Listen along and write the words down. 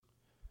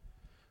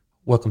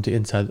Welcome to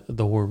Inside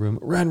the War Room.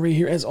 Ryan Ray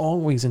here as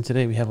always, and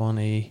today we have on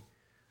a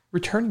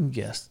returning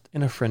guest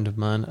and a friend of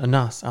mine,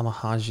 Anas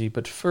Alhaji.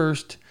 But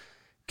first,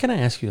 can I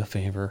ask you a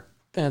favor?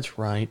 That's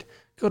right.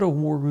 Go to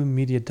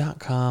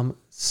warroommedia.com,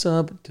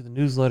 sub to the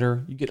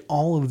newsletter. You get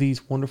all of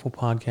these wonderful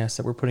podcasts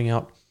that we're putting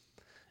out,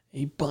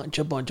 a bunch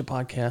of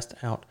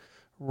podcasts out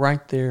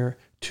right there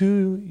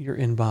to your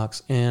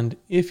inbox. And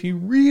if you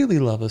really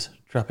love us,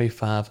 drop a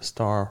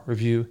 5-star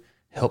review.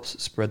 Helps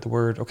spread the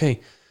word.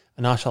 Okay.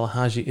 Anas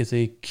Alhaji is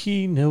a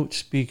keynote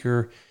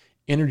speaker,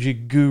 energy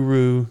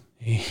guru.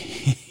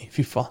 If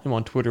you follow him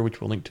on Twitter, which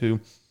we'll link to,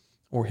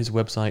 or his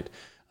website,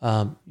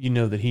 you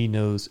know that he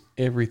knows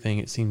everything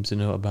it seems to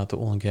know about the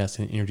oil and gas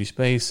and energy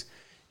space.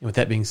 And with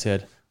that being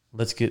said,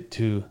 let's get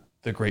to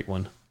the great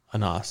one,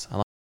 Anas.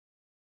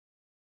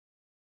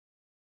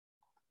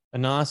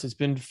 Anas, it's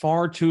been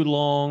far too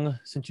long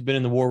since you've been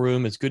in the war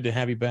room. It's good to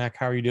have you back.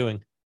 How are you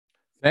doing?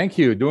 Thank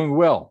you. Doing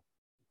well.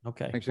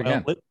 Okay. Thanks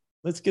again.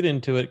 Let's get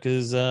into it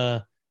because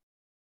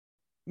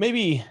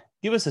maybe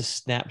give us a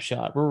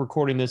snapshot. We're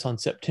recording this on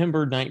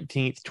September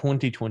 19th,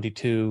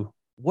 2022.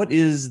 What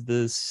is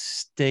the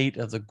state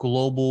of the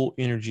global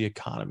energy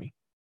economy?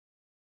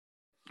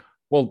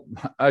 Well,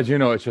 as you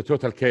know, it's a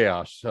total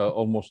chaos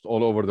almost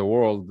all over the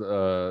world,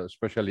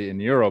 especially in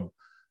Europe.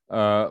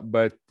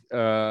 But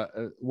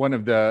one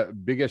of the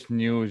biggest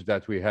news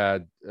that we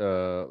had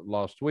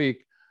last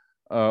week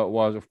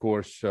was, of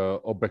course,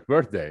 OPEC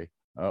birthday.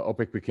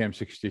 OPEC became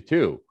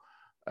 62.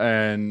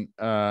 And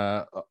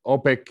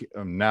OPEC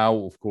now,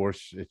 of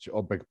course, it's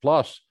OPEC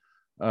Plus,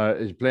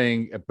 is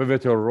playing a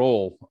pivotal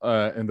role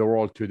in the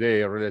world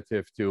today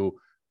relative to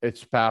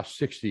its past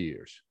 60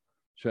 years.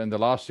 So in the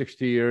last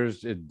 60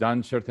 years, it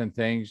done certain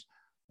things,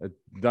 it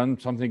done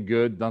something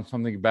good, done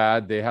something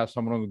bad. They had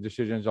some wrong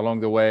decisions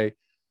along the way.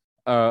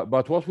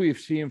 But what we've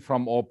seen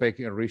from OPEC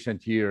in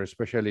recent years,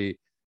 especially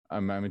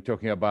I'm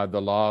talking about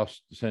the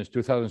last since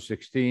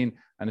 2016,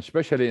 and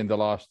especially in the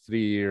last 3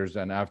 years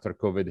and after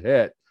COVID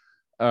hit,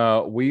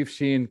 we've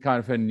seen kind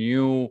of a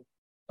new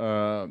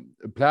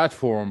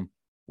platform.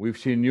 We've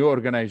seen new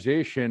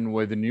organization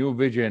with a new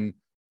vision,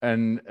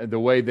 and the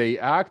way they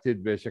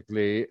acted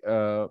basically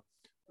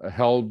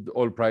helped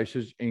oil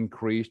prices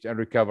increase and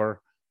recover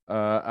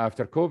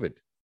after COVID.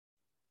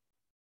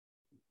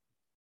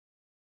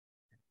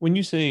 When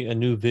you say a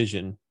new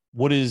vision,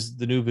 what is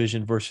the new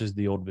vision versus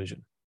the old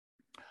vision?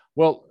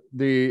 Well,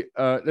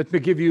 let me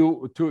give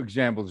you two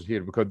examples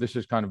here because this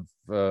is kind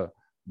of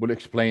will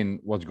explain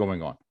what's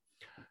going on.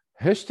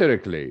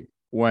 Historically,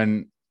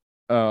 when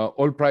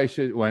oil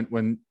prices,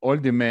 when oil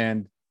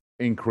demand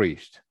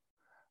increased,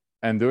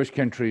 and those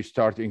countries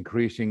start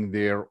increasing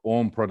their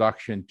own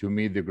production to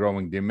meet the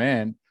growing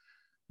demand,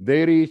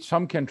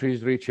 some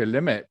countries reach a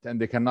limit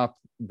and they cannot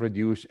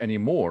produce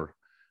anymore.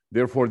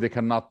 Therefore, they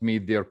cannot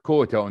meet their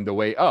quota on the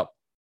way up.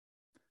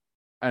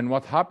 And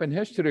what happened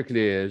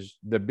historically is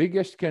the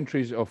biggest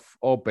countries of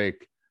OPEC,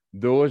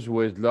 those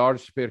with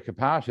large spare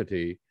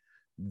capacity,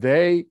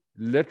 they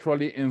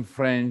literally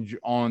infringe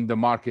on the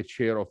market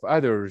share of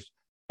others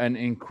and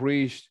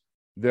increase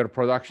their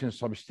production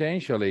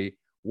substantially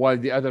while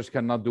the others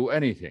cannot do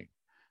anything.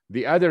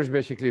 The others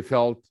basically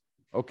felt,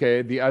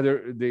 okay,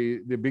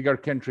 the bigger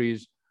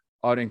countries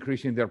are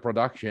increasing their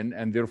production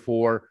and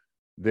therefore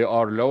they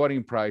are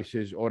lowering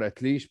prices or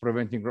at least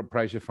preventing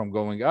prices from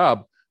going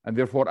up. And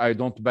therefore, I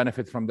don't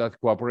benefit from that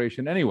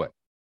cooperation anyway.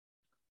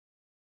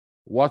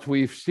 What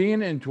we've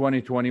seen in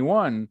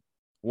 2021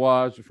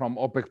 was from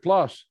OPEC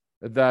Plus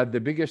that the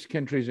biggest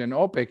countries in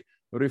OPEC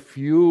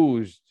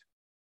refused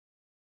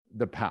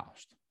the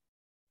past.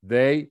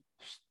 They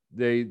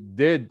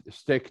did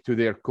stick to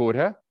their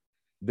quota.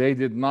 They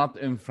did not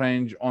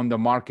infringe on the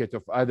market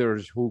of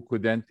others who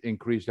couldn't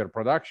increase their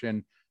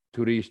production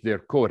to reach their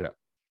quota.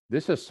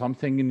 This is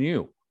something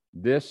new.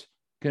 This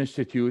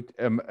constitutes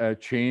a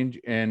change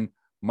in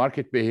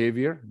market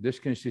behavior. This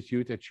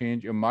constitutes a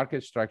change in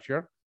market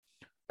structure.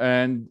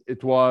 And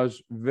it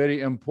was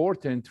very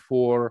important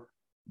for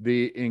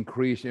the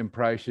increase in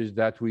prices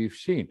that we've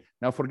seen.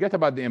 Now, forget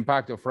about the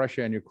impact of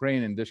Russia and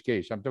Ukraine in this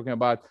case. I'm talking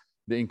about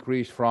the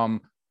increase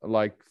from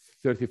like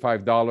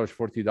 $35,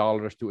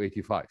 $40 to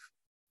 $85.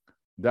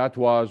 That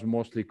was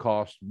mostly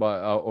caused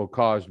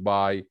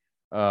by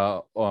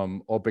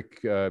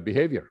OPEC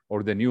behavior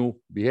or the new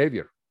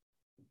behavior.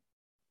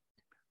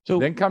 So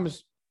then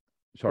comes,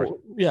 sorry.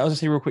 Yeah, I was gonna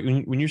say real quick,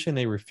 when you're saying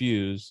they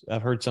refuse,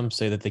 I've heard some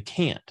say that they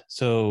can't.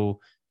 So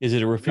is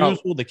it a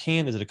refusal? No. They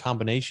can? Is it a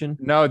combination?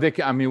 No, they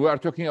can. I mean, we are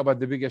talking about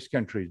the biggest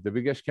countries. The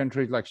biggest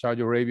countries like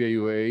Saudi Arabia,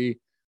 UAE,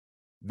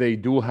 they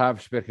do have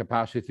spare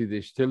capacity.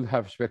 They still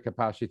have spare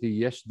capacity.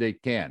 Yes, they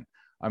can.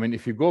 I mean,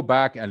 if you go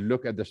back and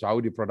look at the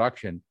Saudi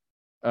production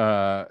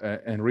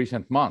in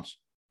recent months,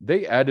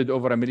 they added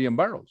over 1 million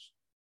barrels,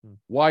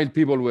 while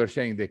people were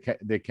saying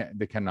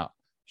they cannot.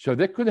 So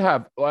they could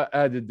have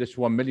added this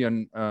 1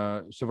 million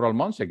several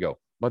months ago,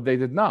 but they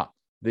did not.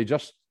 They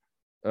just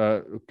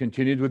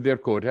continued with their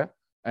quota.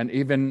 And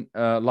even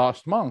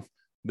last month,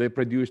 they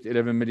produced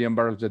 11 million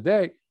barrels a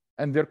day,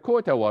 and their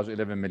quota was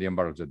 11 million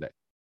barrels a day.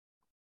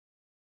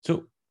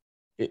 So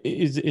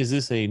Is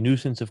this a new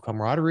sense of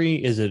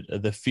camaraderie? Is it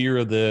the fear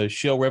of the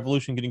shale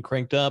revolution getting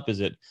cranked up? Is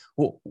it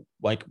well,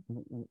 like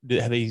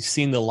have they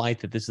seen the light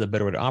that this is a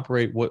better way to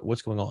operate?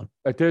 What's going on?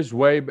 It is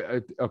way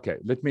okay.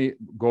 Let me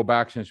go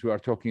back since we are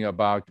talking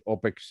about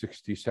OPEC's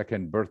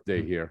 62nd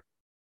birthday here.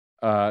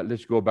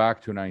 Let's go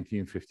back to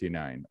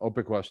 1959.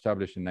 OPEC was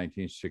established in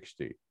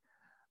 1960.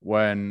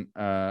 When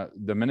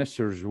the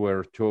ministers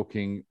were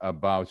talking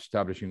about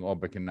establishing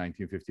OPEC in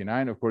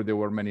 1959, of course, there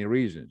were many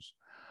reasons.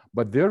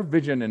 But their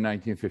vision in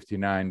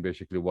 1959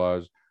 basically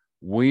was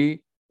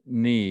we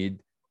need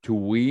to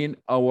wean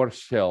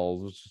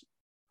ourselves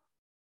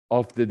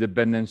of the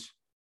dependence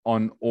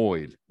on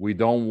oil. We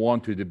don't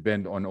want to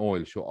depend on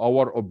oil. So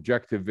our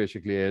objective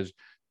basically is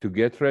to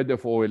get rid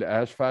of oil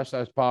as fast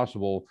as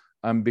possible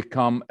and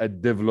become a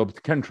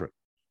developed country.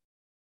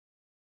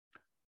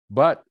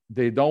 But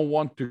they don't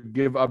want to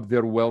give up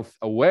their wealth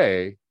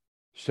away.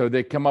 So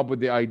they come up with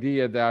the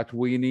idea that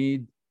we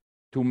need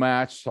to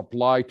match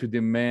supply to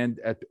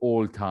demand at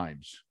all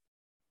times.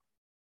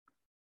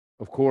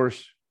 Of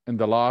course, in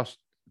the last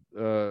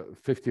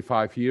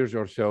 55 years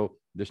or so,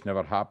 this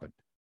never happened.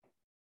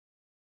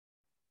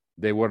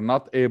 They were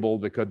not able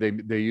because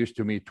they used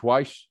to meet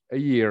twice a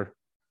year.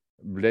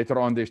 Later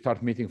on, they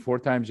start meeting 4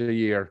 times a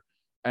year.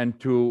 And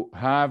to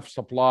have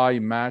supply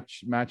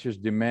matches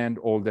demand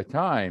all the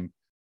time,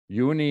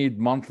 you need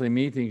monthly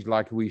meetings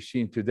like we've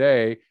seen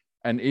today.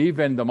 And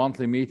even the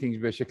monthly meetings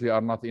basically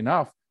are not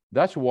enough.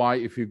 That's why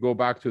if you go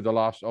back to the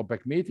last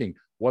OPEC meeting,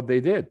 what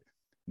they did,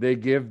 they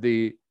give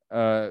the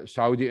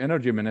Saudi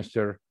energy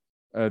minister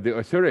the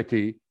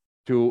authority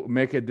to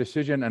make a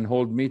decision and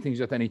hold meetings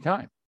at any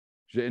time.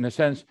 So in a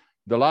sense,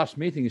 the last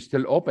meeting is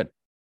still open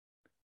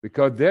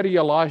because they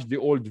realized the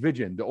old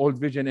vision. The old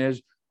vision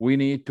is we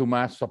need to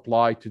match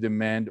supply to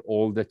demand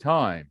all the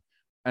time.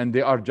 And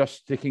they are just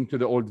sticking to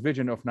the old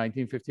vision of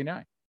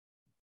 1959.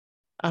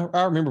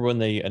 I remember when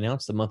they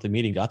announced the monthly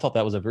meeting, I thought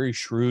that was a very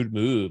shrewd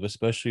move,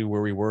 especially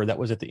where we were. That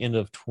was at the end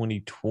of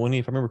 2020,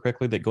 if I remember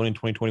correctly, that going in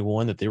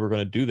 2021, that they were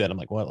going to do that. I'm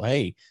like, well,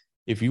 hey,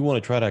 if you want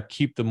to try to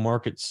keep the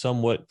market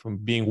somewhat from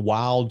being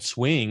wild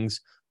swings,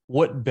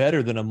 what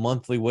better than a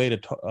monthly way to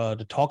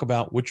talk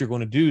about what you're going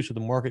to do so the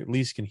market at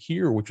least can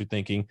hear what you're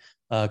thinking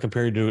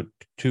compared to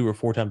 2 or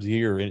 4 times a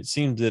year. And it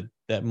seems that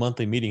that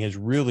monthly meeting has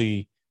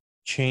really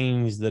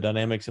changed the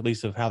dynamics, at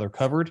least of how they're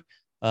covered.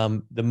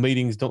 The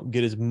meetings don't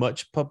get as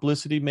much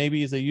publicity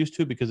maybe as they used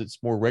to because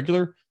it's more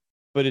regular,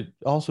 but it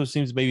also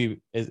seems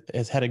maybe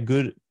has had a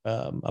good,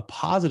 a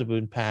positive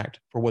impact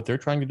for what they're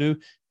trying to do.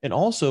 And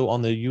also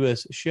on the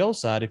U.S. shale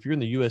side, if you're in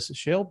the U.S.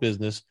 shale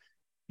business,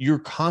 you're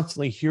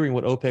constantly hearing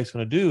what OPEC's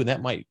going to do, and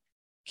that might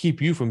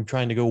keep you from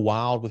trying to go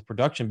wild with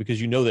production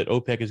because you know that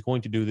OPEC is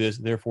going to do this.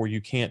 Therefore,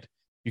 you can't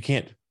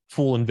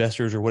fool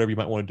investors or whatever you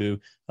might want to do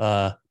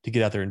to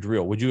get out there and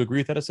drill. Would you agree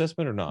with that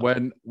assessment or not?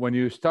 When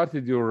you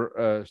started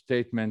your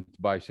statement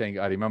by saying,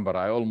 I remember,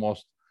 I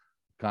almost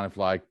kind of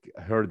like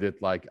heard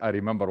it like, I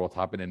remember what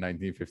happened in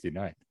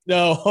 1959.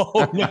 No,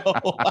 no.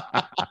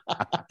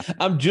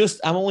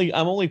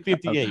 I'm only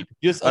 58,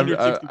 just under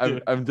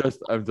 62.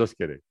 I'm just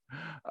kidding.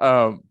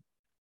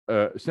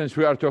 Since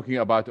we are talking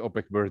about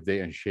OPEC birthday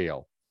and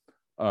shale,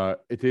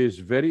 it is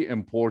very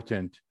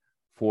important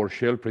for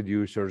shale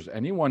producers,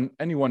 anyone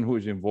who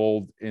is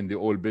involved in the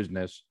oil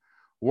business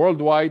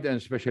worldwide and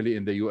especially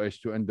in the US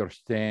to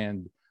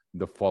understand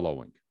the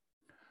following.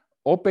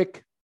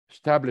 OPEC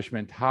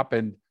establishment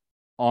happened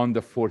on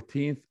the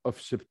 14th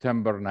of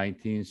September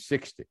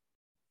 1960.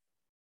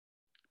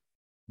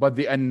 But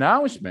the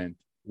announcement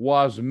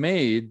was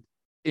made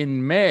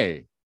in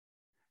May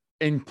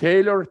in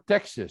Taylor,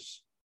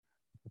 Texas,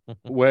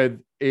 with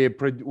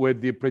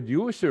the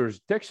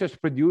producers, Texas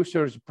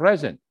producers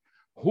present,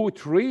 who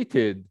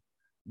treated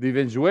the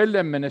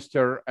Venezuelan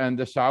minister and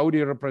the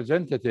Saudi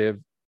representative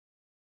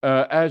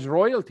as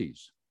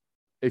royalties.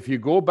 If you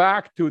go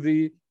back to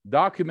the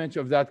documents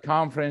of that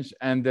conference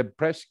and the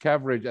press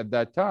coverage at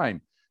that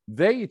time,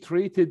 they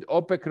treated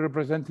OPEC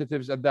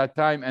representatives at that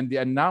time and the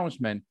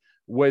announcement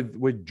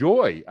with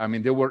joy. I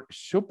mean, they were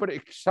super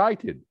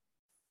excited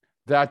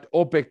that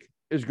OPEC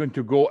is going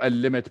to go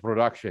and limit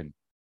production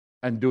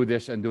and do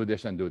this and do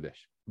this and do this.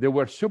 They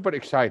were super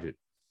excited.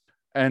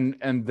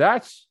 And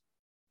that's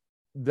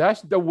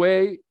the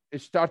way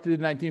it started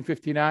in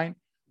 1959.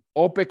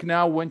 OPEC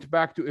now went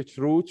back to its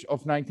roots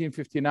of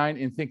 1959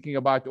 in thinking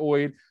about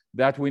oil,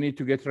 that we need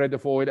to get rid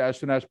of oil as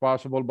soon as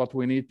possible, but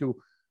we need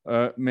to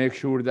make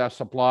sure that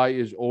supply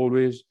is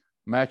always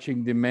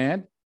matching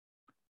demand.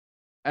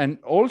 And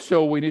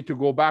also we need to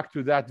go back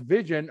to that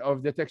vision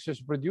of the Texas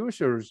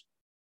producers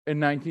in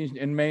May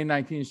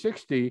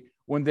 1960,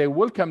 when they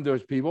welcomed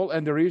those people.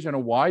 And the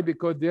reason why,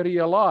 because they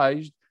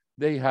realized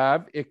they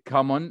have a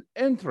common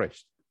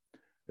interest.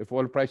 If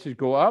oil prices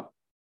go up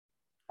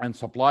and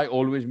supply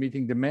always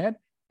meeting demand,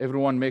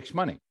 everyone makes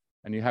money.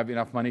 And you have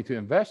enough money to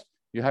invest,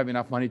 you have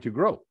enough money to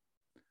grow.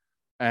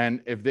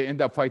 And if they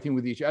end up fighting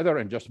with each other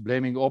and just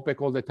blaming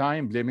OPEC all the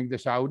time, blaming the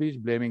Saudis,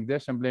 blaming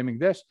this and blaming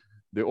this,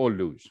 they all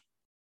lose.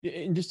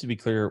 And just to be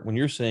clear, when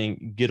you're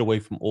saying get away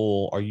from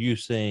oil, are you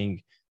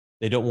saying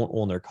they don't want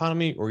oil in their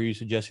economy, or are you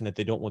suggesting that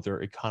they don't want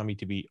their economy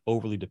to be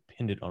overly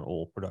dependent on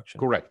oil production?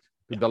 Correct.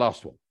 Yeah. The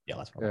last one. Yeah,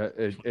 last one.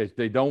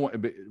 They don't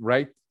want,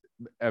 right?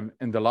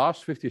 In the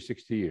last 50,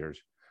 60 years,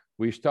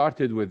 we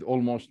started with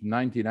almost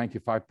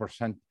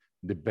 95%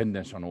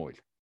 dependence on oil.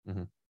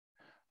 Mm-hmm.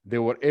 They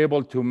were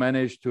able to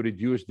manage to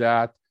reduce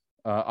that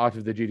out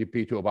of the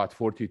GDP to about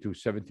 40 to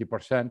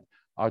 70%,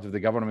 out of the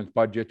government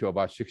budget to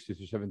about 60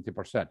 to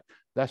 70%.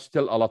 That's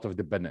still a lot of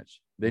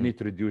dependence. They need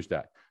to reduce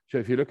that. So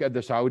if you look at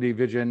the Saudi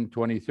Vision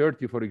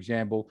 2030, for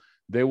example,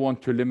 they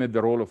want to limit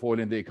the role of oil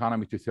in the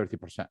economy to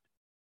 30%.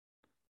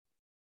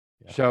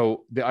 Yeah.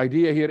 So the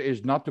idea here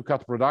is not to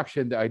cut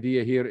production. The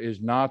idea here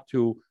is not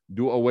to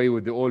do away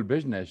with the oil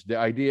business. The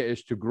idea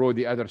is to grow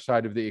the other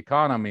side of the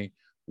economy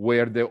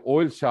where the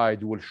oil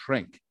side will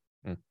shrink.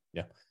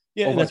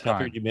 Yeah, and that's what I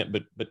figured you meant.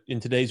 But in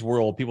today's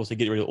world, people say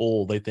get rid of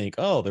oil. They think,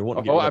 oh, they want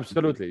to get rid of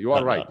absolutely. You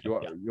are right.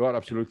 You are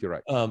absolutely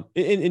right.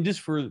 And just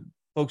for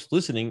folks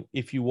listening,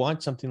 if you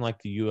want something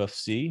like the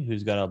UFC,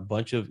 who's got a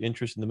bunch of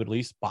interest in the Middle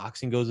East,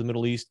 boxing goes to the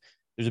Middle East,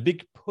 there's a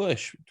big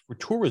push for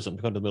tourism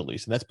to come to the Middle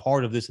East. And that's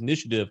part of this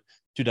initiative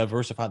to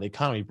diversify the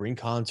economy, bring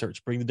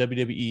concerts, bring the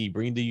WWE,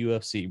 bring the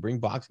UFC, bring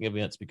boxing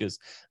events, because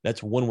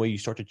that's one way you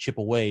start to chip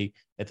away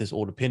at this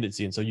oil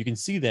dependency. And so you can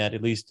see that,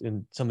 at least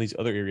in some of these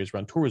other areas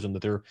around tourism,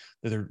 that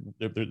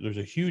there's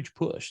a huge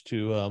push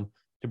to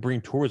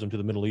bring tourism to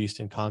the Middle East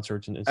and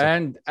concerts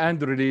and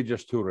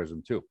religious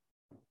tourism too.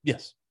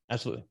 Yes,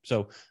 absolutely.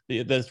 So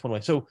that's one way.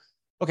 So,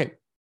 okay,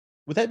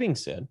 with that being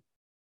said,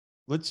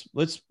 let's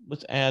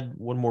add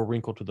one more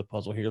wrinkle to the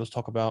puzzle here. Let's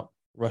talk about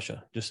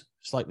Russia, just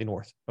slightly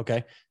north.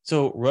 Okay.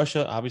 So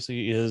Russia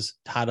obviously is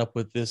tied up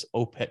with this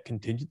OPEC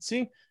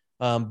contingency,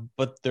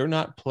 but they're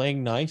not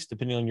playing nice,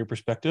 depending on your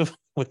perspective,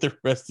 with the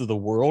rest of the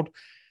world.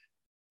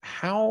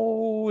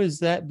 How is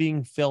that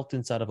being felt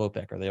inside of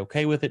OPEC? Are they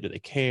okay with it? Do they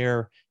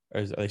care?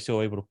 Are they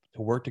still able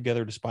to work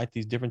together despite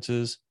these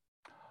differences?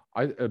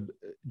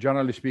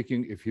 Generally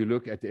speaking, if you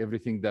look at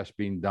everything that's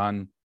been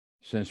done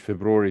since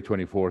February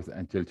 24th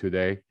until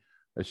today,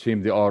 it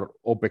seems they are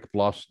OPEC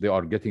plus. They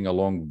are getting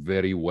along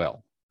very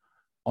well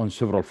on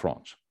several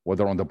fronts,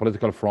 whether on the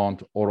political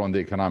front or on the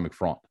economic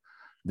front,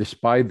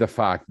 despite the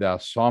fact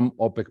that some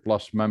OPEC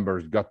plus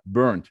members got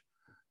burnt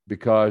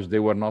because they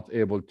were not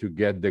able to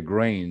get the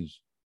grains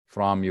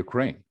from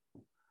Ukraine.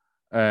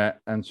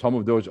 And some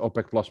of those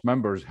OPEC plus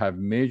members have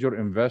major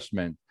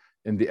investment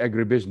in the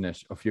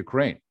agribusiness of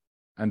Ukraine,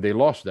 and they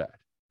lost that.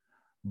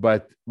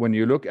 But when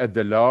you look at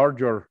the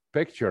larger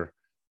picture,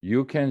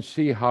 you can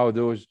see how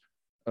those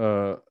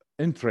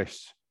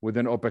interests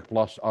within OPEC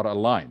plus are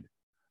aligned.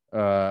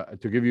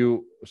 To give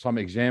you some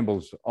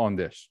examples on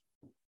this,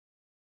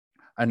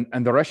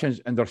 and the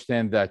Russians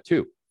understand that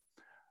too.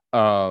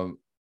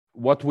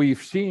 What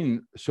we've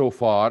seen so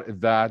far is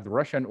that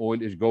Russian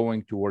oil is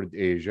going toward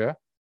Asia,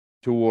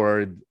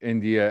 toward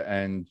India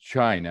and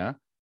China.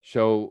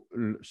 So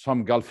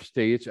some Gulf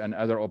states and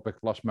other OPEC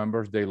plus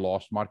members, they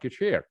lost market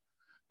share.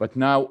 But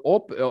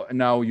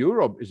now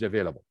Europe is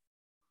available.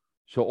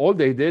 So all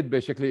they did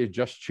basically is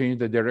just change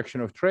the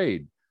direction of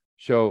trade.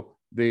 So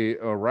the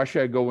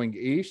Russia going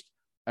east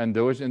and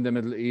those in the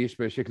Middle East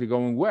basically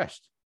going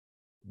west.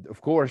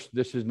 Of course,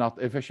 this is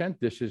not efficient.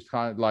 This is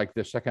kind of like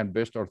the second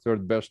best or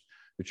third best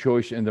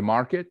choice in the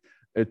market.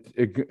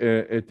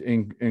 It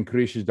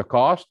increases the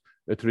cost.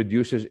 It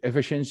reduces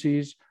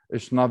efficiencies.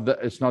 It's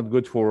not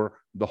good for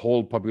the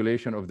whole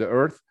population of the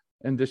earth.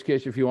 In this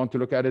case, if you want to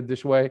look at it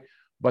this way,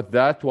 but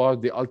that was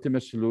the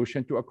ultimate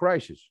solution to a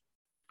crisis.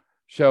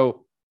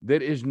 So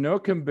there is no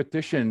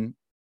competition,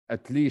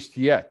 at least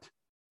yet,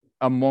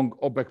 among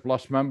OPEC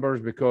plus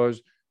members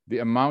because the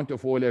amount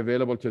of oil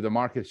available to the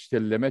market is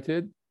still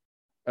limited.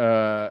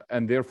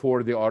 And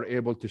therefore, they are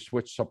able to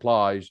switch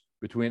supplies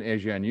between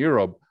Asia and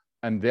Europe,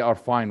 and they are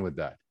fine with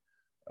that.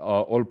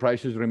 Oil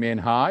prices remain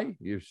high.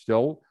 You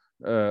still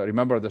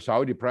remember the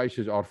Saudi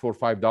prices are $4 or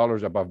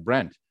 $5 above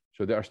Brent.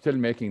 So they are still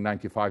making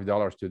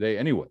 $95 today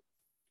anyway.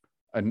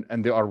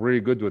 And they are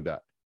really good with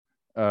that.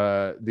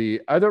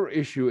 The other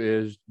issue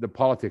is the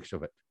politics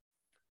of it.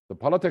 The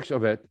politics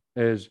of it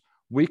is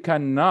we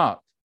cannot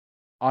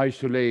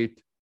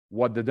isolate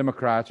what the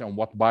Democrats and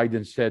what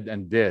Biden said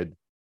and did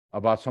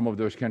about some of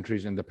those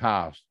countries in the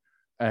past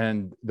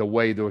and the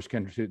way those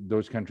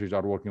countries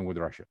are working with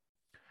Russia.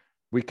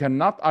 We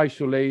cannot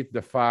isolate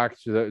the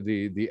facts,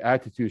 the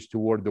attitudes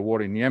toward the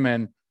war in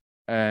Yemen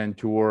and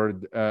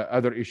toward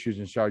other issues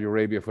in Saudi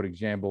Arabia, for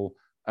example,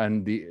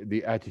 and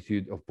the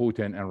attitude of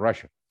Putin and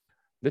Russia.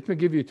 Let me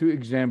give you two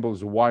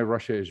examples why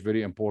Russia is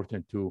very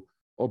important to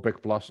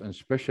OPEC plus, and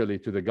especially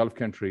to the Gulf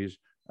countries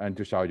and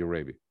to Saudi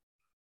Arabia.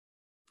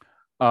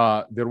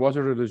 There was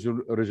a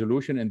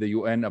resolution in the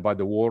UN about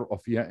the war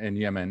in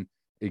Yemen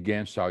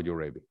against Saudi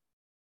Arabia.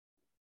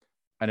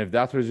 And if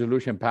that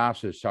resolution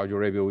passes, Saudi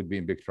Arabia would be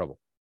in big trouble.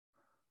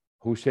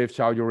 Who saved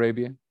Saudi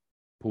Arabia?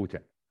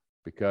 Putin,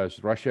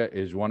 because Russia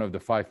is one of the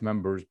 5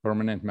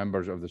 permanent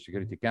members of the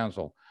Security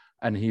Council,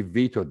 and he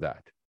vetoed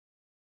that.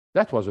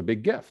 That was a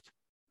big gift.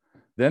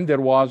 Then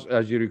there was,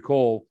 as you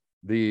recall,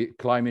 the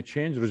climate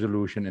change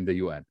resolution in the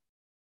UN.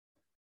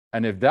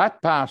 And if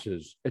that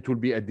passes, it will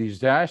be a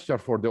disaster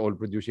for the oil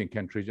producing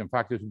countries. In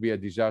fact, it will be a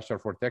disaster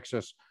for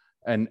Texas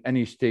and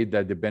any state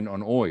that depend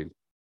on oil,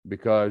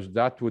 because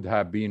that would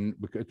have been,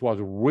 it was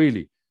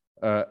really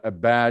a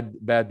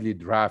badly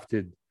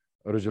drafted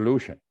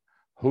resolution.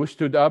 Who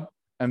stood up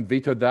and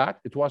vetoed that?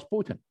 It was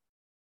Putin.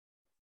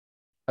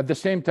 At the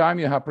same time,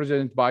 you have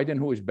President Biden,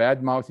 who is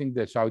bad-mouthing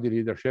the Saudi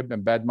leadership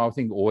and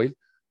bad-mouthing oil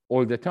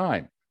all the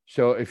time.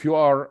 So if you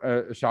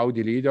are a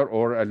Saudi leader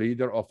or a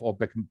leader of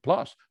OPEC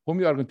Plus, whom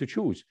you are going to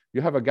choose?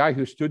 You have a guy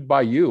who stood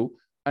by you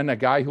and a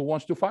guy who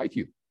wants to fight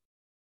you.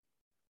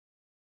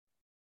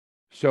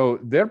 So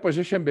their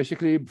position,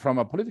 basically, from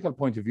a political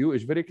point of view,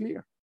 is very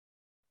clear.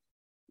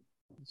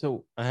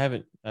 So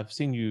I've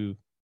seen you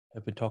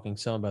have been talking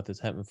some about this,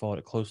 haven't followed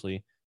it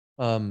closely.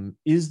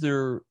 Is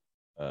there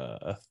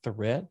a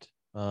threat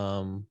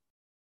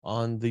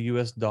on the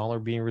US dollar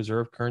being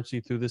reserve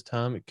currency through this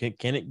time?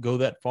 Can it go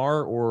that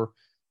far? Or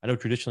I know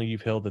traditionally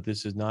you've held that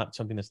this is not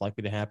something that's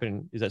likely to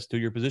happen. Is that still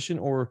your position,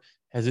 or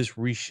has this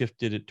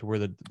reshifted it to where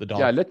the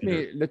dollar?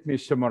 Yeah, let me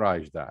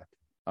summarize that.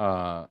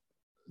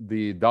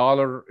 The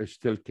dollar is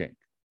still king.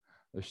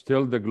 It's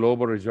still the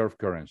global reserve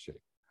currency.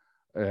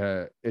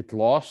 It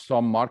lost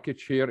some market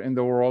share in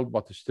the world,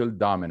 but it's still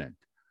dominant.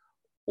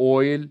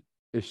 Oil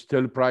is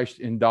still priced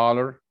in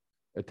dollar.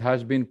 It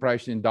has been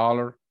priced in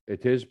dollar.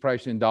 It is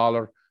priced in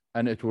dollar,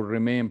 and it will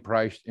remain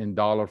priced in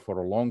dollar for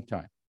a long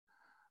time.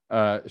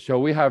 So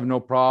we have no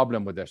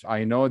problem with this.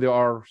 I know there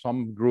are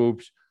some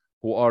groups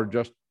who are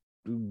just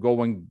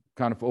going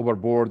kind of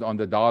overboard on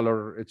the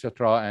dollar,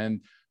 etc.,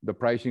 and the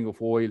pricing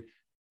of oil.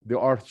 There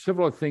are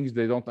several things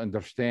they don't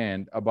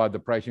understand about the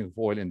pricing of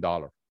oil in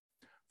dollar.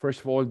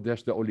 First of all,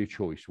 that's the only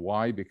choice.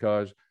 Why?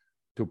 Because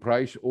to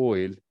price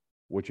oil,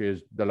 which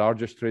is the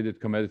largest traded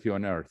commodity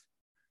on earth,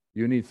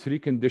 you need three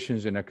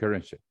conditions in a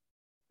currency.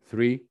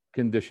 Three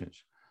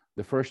conditions.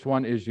 The first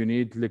one is you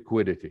need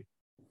liquidity.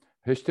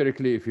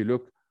 Historically, if you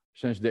look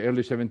since the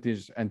early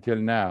 70s until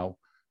now,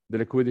 the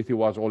liquidity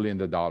was only in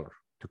the dollar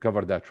to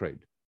cover that trade.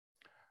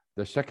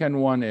 The second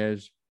one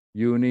is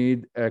you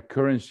need a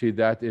currency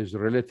that is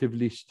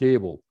relatively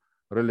stable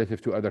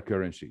relative to other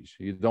currencies.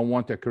 You don't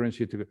want a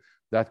currency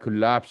that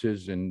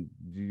collapses and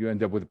you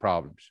end up with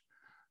problems.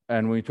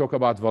 And when you talk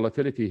about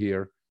volatility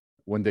here,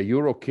 when the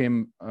euro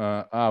came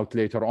out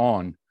later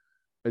on,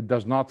 it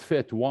does not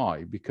fit.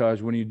 Why?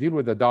 Because when you deal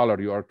with the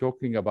dollar, you are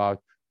talking about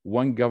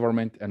one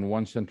government and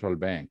one central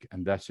bank,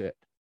 and that's it.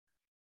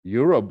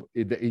 Europe,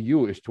 the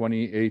EU is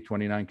 28,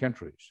 29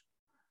 countries.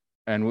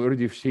 And we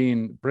already have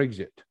seen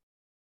Brexit,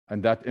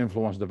 and that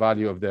influenced the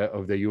value of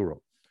the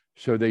euro.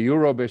 So the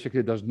euro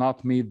basically does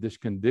not meet this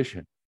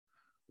condition.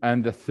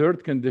 And the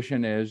third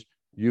condition is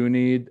you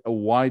need a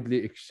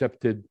widely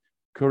accepted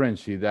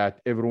currency that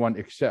everyone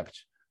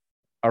accepts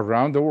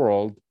around the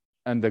world,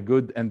 and the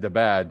good and the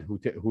bad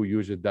who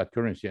uses that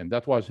currency. And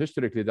that was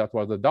historically, that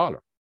was the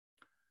dollar.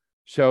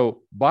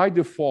 So by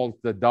default,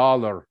 the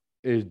dollar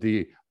is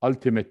the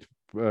ultimate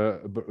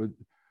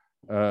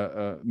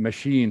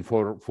machine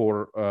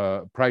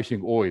for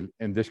pricing oil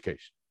in this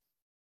case.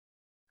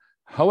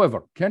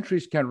 However,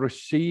 countries can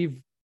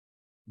receive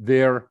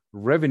their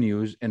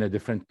revenues in a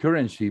different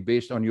currency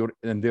based on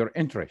their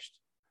interest.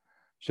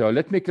 So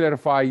let me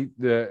clarify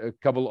a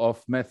couple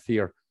of myths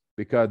here,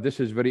 because this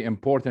is very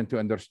important to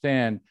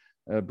understand,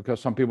 because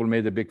some people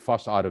made a big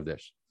fuss out of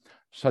this.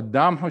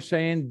 Saddam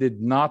Hussein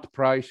did not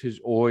price his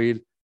oil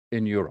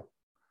in euro.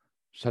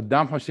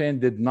 Saddam Hussein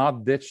did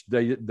not ditch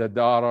the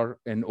dollar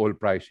in oil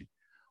pricing.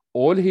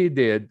 All he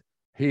did,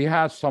 he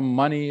had some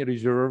money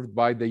reserved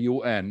by the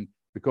UN,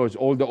 because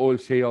all the oil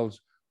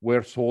sales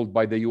were sold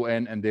by the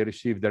UN and they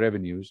received the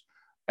revenues,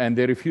 and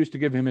they refused to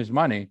give him his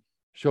money.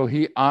 So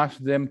he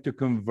asked them to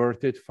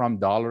convert it from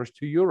dollars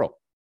to euro.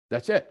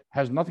 That's it.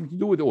 Has nothing to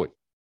do with oil.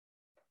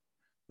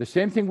 The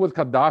same thing with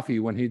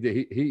Gaddafi when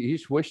he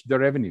switched the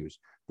revenues.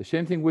 The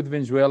same thing with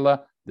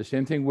Venezuela. The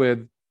same thing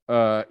with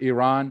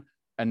Iran,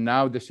 and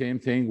now the same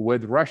thing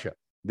with Russia.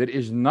 There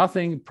is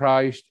nothing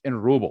priced in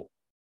ruble.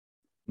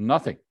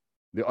 Nothing.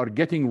 They are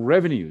getting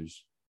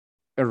revenues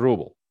in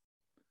ruble.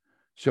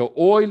 So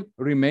oil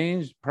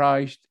remains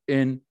priced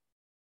in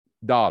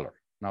dollar.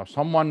 Now,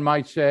 someone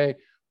might say,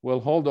 well,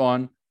 hold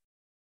on.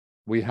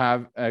 We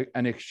have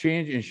an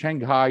exchange in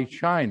Shanghai,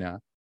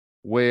 China,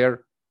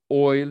 where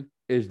oil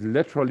is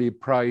literally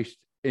priced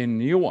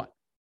in yuan.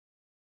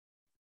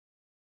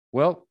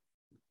 Well,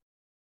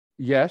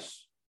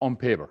 yes, on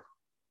paper.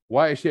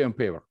 Why I say on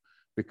paper?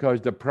 Because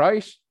the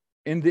price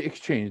in the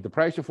exchange, the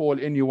price of oil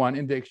in yuan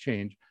in the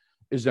exchange,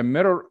 is a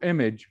mirror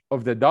image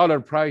of the dollar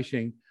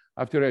pricing.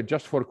 After you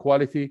adjust for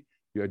quality,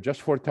 you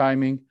adjust for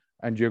timing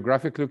and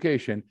geographic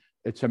location,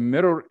 it's a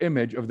mirror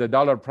image of the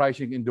dollar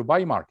pricing in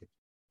Dubai market.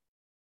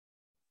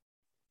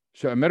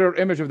 So a mirror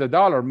image of the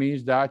dollar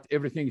means that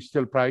everything is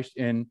still priced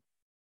in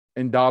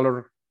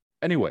dollar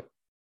anyway.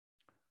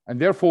 And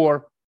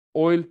therefore,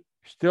 oil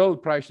still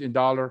priced in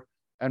dollar,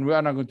 and we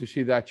are not going to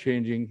see that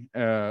changing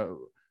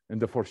in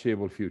the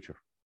foreseeable future.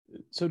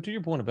 So to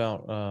your point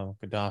about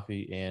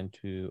Gaddafi and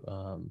to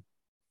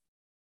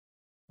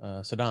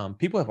Saddam,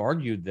 people have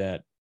argued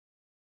that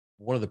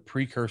one of the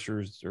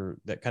precursors or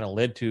that kind of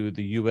led to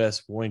the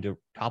U.S. wanting to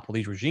topple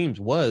these regimes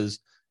was,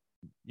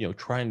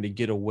 trying to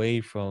get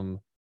away from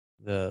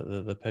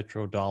the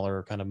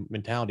petrodollar kind of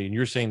mentality. And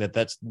you're saying that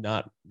that's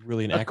not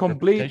really an accurate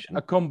representation?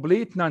 A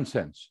complete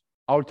nonsense.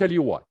 I'll tell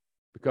you why.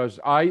 Because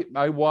I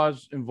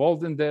was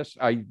involved in this.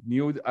 I've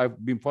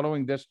been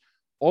following this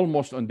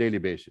almost on daily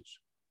basis.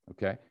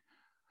 Okay.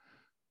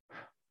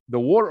 The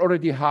war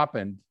already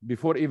happened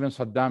before even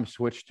Saddam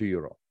switched to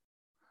euro.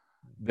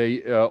 The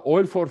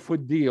oil for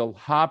food deal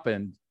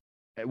happened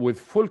with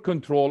full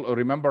control.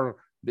 Remember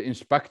the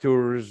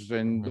inspectors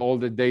and all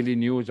the daily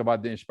news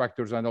about the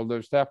inspectors and all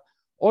those stuff.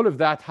 All of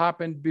that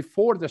happened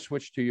before the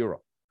switch to euro.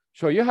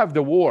 So you have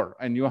the war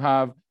and you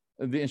have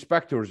the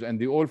inspectors and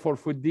the oil for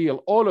food deal,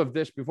 all of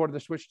this before the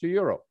switch to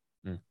euro.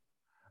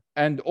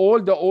 And all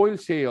the oil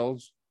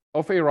sales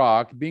of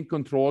Iraq being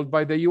controlled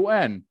by the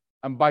UN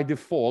and by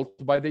default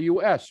by the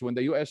US. When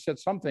the US said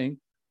something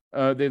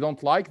they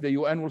don't like, the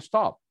UN will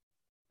stop.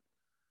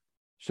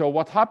 So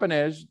what happened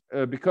is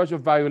because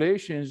of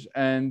violations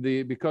and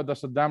because the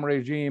Saddam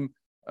regime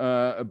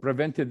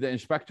prevented the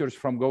inspectors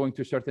from going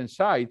to certain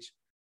sites,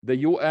 the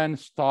UN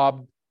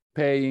stopped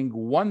paying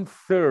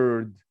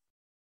 1/3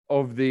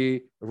 of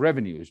the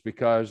revenues,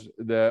 because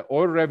the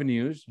oil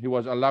revenues, he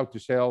was allowed to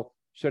sell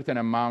certain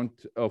amount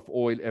of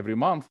oil every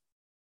month.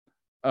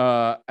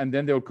 And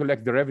then they will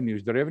collect the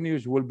revenues. The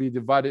revenues will be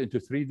divided into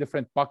 3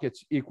 different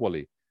buckets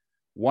equally.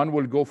 One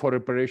will go for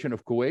reparation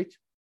of Kuwait.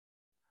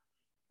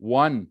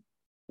 One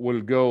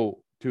will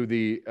go to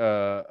the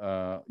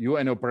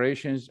UN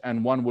operations,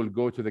 and one will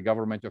go to the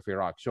government of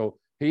Iraq. So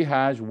he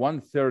has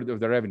 1/3 of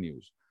the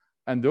revenues.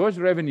 And those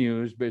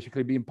revenues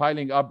basically been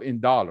piling up in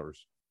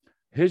dollars.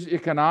 His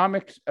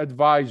economic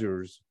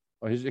advisors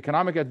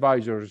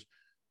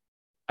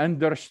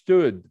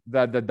understood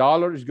that the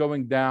dollar is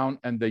going down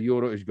and the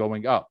euro is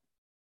going up.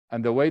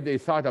 And the way they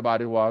thought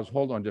about it was,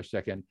 hold on just a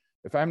second.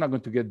 If I'm not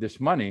going to get this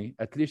money,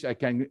 at least I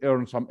can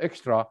earn some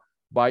extra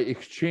by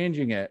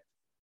exchanging it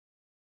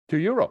to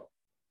euro.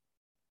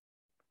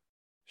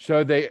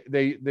 So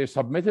they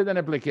submitted an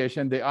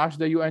application. They asked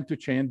the UN to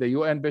change. The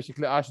UN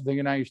basically asked the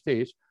United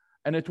States,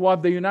 and it was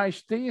the United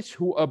States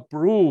who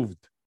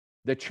approved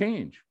the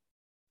change.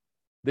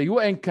 The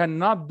UN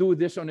cannot do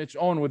this on its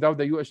own without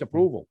the US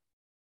approval.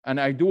 And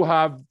I do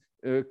have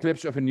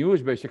clips of news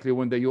basically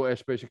when the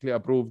US basically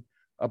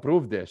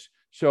approved this.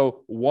 So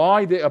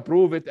why they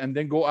approve it and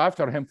then go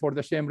after him for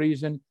the same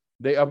reason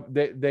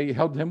they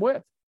held him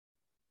with?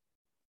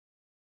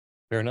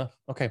 Fair enough.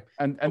 Okay.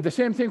 And the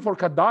same thing for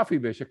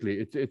Gaddafi, basically.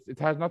 It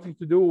has nothing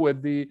to do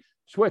with the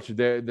switch.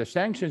 The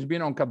sanctions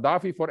been on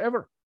Gaddafi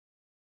forever.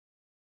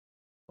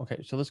 Okay,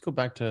 so let's go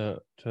back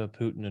to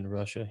Putin and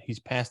Russia. He's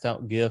passed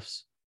out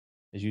gifts,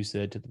 as you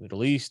said, to the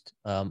Middle East.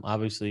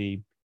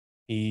 Obviously,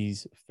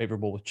 he's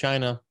favorable with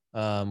China.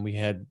 We've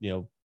had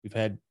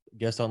a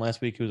guest on last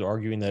week who was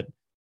arguing that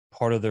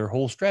part of their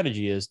whole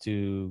strategy is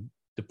to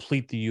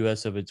deplete the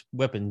U.S. of its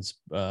weapons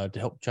to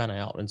help China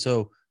out. And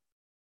so,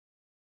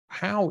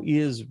 how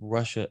is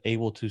Russia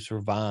able to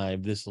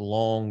survive this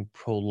long,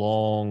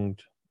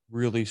 prolonged,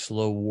 really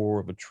slow war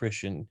of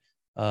attrition?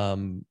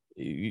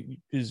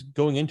 Is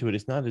going into it,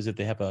 it's not as if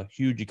they have a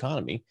huge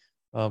economy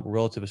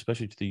relative,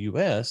 especially to the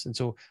U.S. And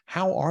so,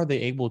 how are they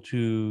able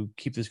to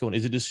keep this going?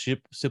 Is it just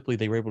simply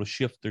they were able to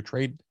shift their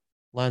trade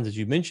lines, as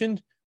you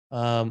mentioned,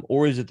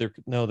 or is it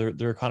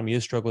their economy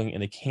is struggling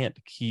and they can't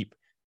keep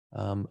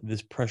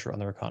this pressure on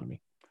their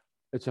economy?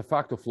 It's a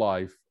fact of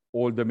life.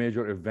 All the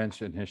major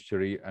events in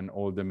history and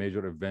all the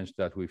major events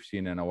that we've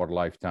seen in our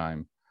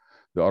lifetime,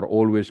 there are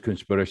always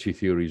conspiracy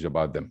theories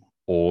about them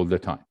all the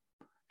time.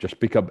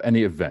 Just pick up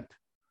any event.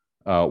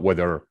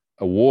 Whether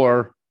a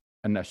war,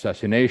 an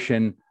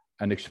assassination,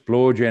 an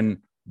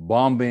explosion,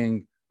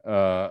 bombing,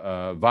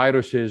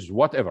 viruses,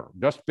 whatever.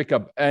 Just pick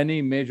up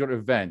any major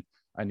event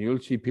and you'll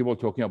see people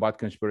talking about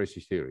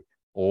conspiracy theory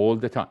all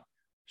the time.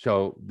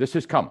 So this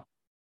is common.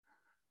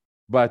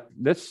 But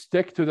let's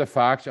stick to the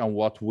facts and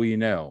what we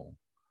know.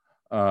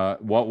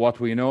 What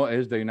we know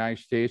is the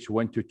United States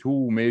went to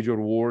 2 major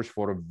wars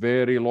for a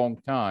very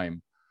long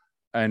time,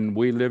 and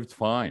we lived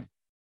fine.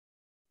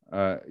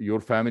 Your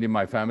family,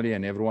 my family,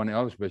 and everyone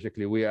else,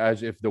 basically, we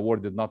as if the war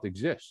did not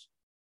exist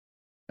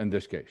in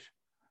this case.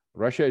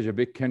 Russia is a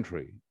big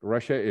country.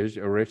 Russia is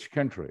a rich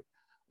country.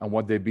 And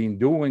what they've been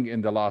doing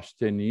in the last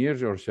 10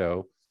 years or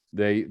so,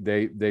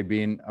 they've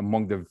been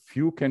among the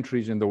few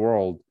countries in the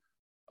world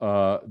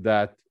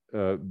that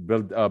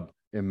built up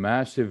a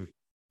massive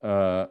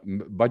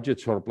budget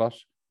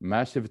surplus,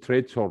 massive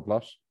trade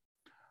surplus,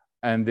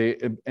 and they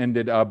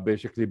ended up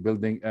basically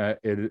building a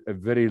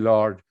very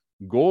large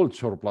gold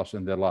surplus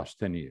in the last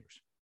 10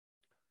 years.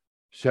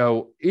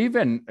 So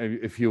even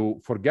if you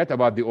forget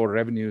about the oil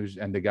revenues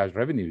and the gas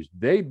revenues,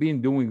 they've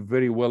been doing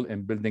very well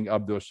in building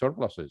up those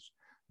surpluses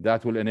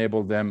that will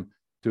enable them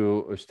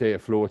to stay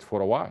afloat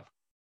for a while.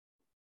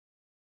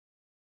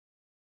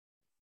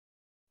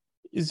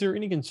 Is there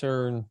any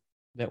concern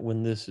that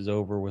when this is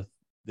over with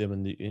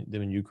them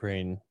in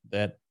Ukraine,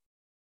 that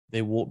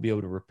they won't be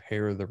able to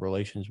repair the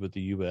relations with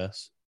the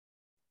U.S.?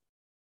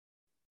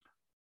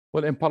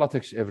 Well, in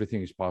politics,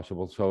 everything is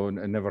possible. So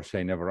never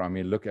say never. I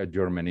mean, look at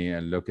Germany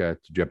and look at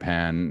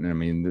Japan. I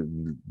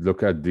mean,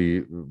 look at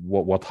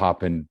what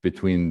happened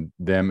between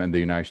them and the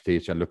United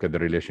States, and look at the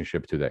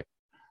relationship today.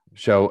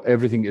 So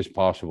everything is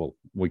possible.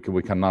 We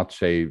cannot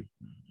say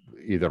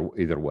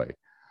either way.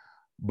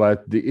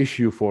 But the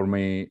issue for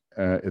me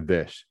is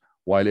this: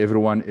 while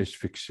everyone is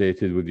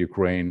fixated with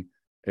Ukraine,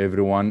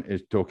 everyone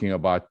is talking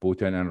about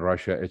Putin and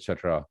Russia,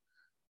 etc.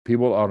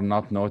 People are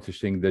not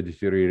noticing the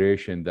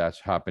deterioration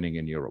that's happening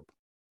in Europe.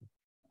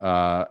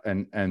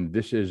 And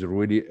this is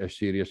really a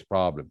serious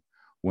problem.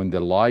 When the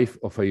life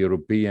of a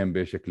European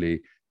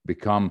basically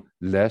become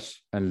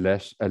less and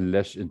less and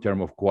less in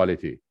terms of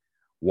quality,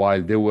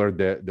 while they were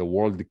the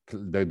world,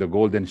 the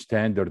golden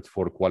standard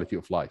for quality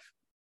of life.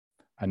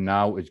 And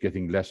now it's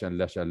getting less and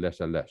less and less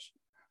and less.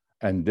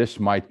 And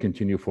this might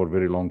continue for a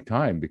very long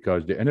time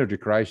because the energy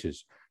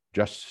crisis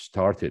just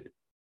started.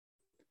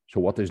 So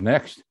what is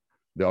next?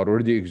 They are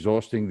already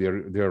exhausting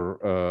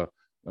their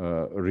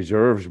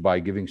reserves by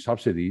giving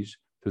subsidies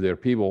to their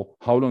people.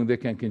 How long they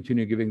can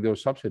continue giving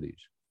those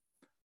subsidies?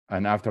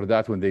 And after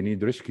that, when they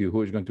need rescue,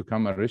 who is going to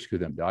come and rescue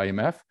them? The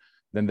IMF?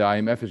 Then the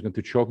IMF is going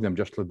to choke them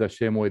just the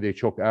same way they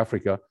choke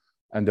Africa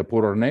and the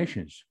poorer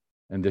nations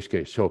in this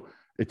case. So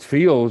it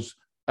feels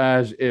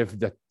as if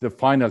the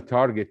final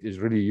target is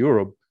really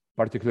Europe,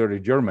 particularly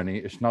Germany.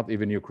 It's not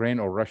even Ukraine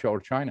or Russia or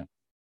China.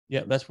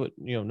 Yeah, that's what,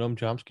 Noam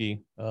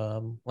Chomsky,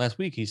 last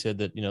week, he said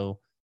that,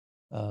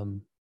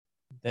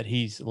 that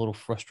he's a little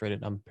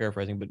frustrated. I'm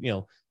paraphrasing, but,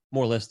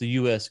 more or less the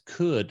U.S.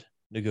 could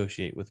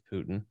negotiate with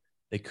Putin.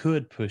 They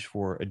could push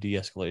for a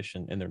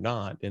de-escalation, and they're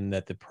not. And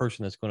that the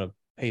person that's going to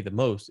pay the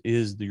most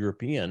is the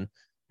European,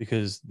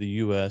 because the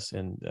U.S.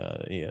 and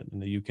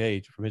the U.K.,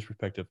 from his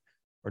perspective,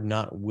 are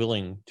not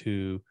willing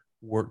to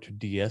work to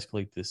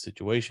de-escalate this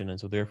situation. And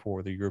so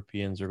therefore the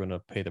Europeans are going to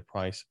pay the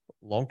price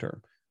long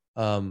term.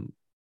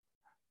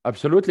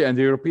 Absolutely. And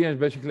the Europeans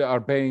basically are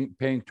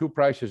paying two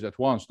prices at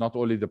once, not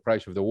only the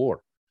price of the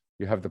war.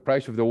 You have the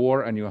price of the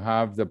war and you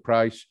have the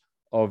price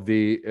of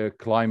the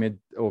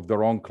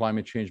wrong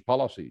climate change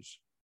policies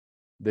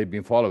they've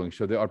been following.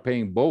 So they are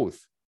paying both.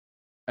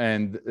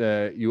 And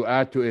you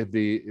add to it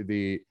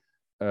the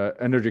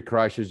energy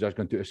crisis that's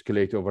going to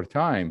escalate over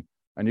time.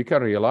 And you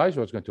can realize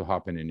what's going to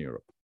happen in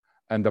Europe.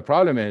 And the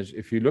problem is,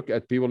 if you look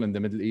at people in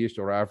the Middle East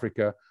or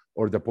Africa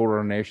or the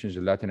poorer nations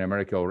in Latin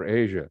America or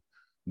Asia,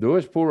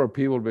 those poorer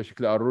people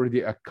basically are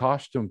already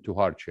accustomed to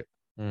hardship.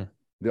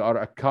 They are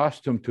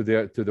accustomed to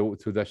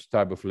this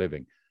type of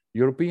living.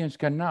 Europeans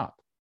cannot.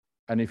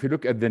 And if you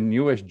look at the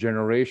newest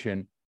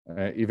generation,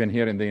 even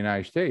here in the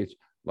United States,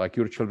 like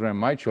your children and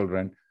my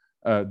children,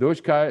 those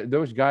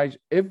guys,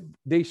 if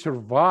they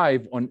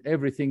survive on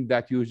everything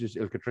that uses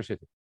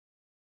electricity,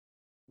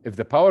 if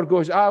the power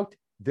goes out,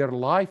 their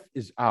life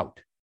is out.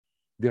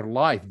 Their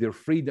life, their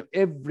freedom,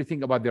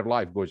 everything about their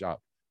life goes out.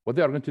 What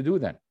they are going to do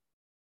then?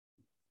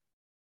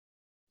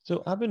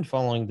 So I've been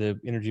following the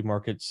energy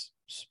markets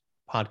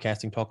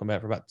podcasting, talking about it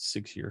for about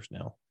 6 years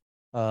now.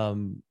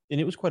 And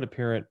it was quite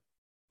apparent,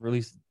 or at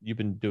least you've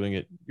been doing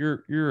it.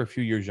 You're a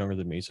few years younger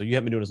than me, so you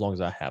haven't been doing it as long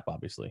as I have,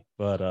 obviously.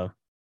 But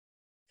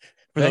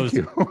Thank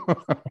you.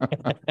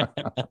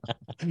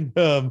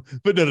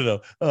 But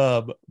no.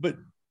 But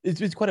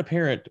it's quite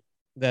apparent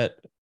that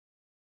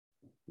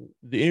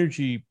the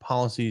energy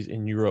policies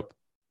in Europe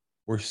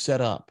were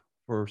set up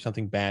for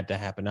something bad to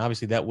happen.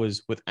 Obviously, that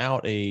was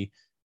without a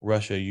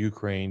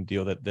Russia-Ukraine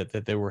deal,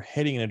 that they were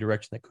heading in a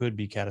direction that could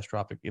be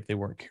catastrophic if they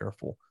weren't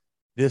careful.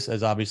 This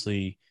has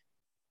obviously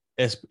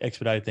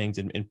expedited things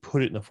and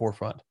put it in the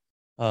forefront.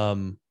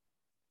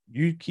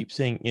 You keep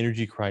saying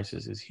energy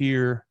crisis is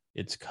here,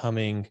 it's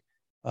coming.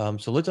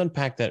 So let's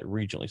unpack that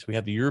regionally. So we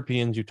have the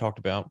Europeans you talked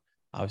about.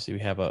 Obviously, we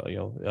have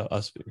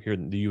us here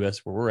in the U.S.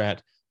 where we're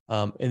at.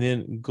 And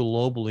then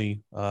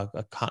globally,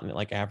 a continent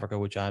like Africa,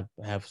 which I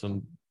have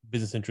some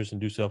business interests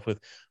and do stuff with.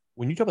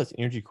 When you talk about this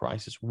energy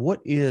crisis,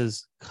 what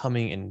is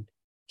coming and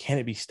can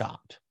it be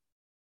stopped?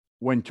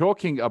 When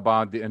talking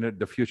about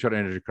the future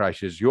energy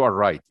crisis, you are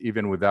right.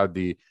 Even without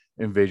the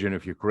invasion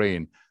of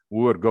Ukraine,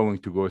 we were going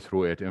to go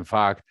through it. In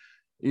fact,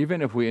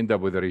 even if we end up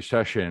with a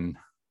recession,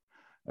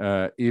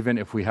 even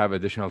if we have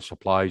additional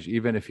supplies,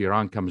 even if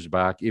Iran comes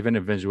back, even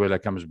if Venezuela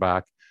comes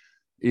back,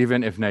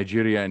 even if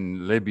Nigeria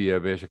and Libya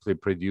basically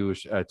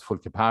produce at full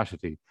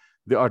capacity,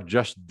 they are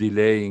just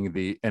delaying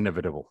the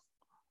inevitable.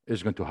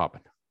 It's going to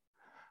happen.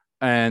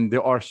 And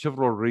there are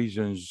several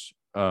reasons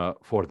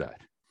for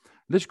that.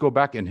 Let's go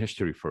back in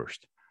history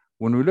first.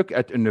 When we look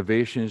at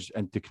innovations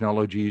and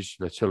technologies,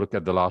 let's say look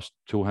at the last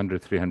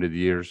 200, 300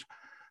 years,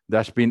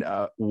 that's been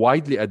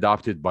widely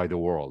adopted by the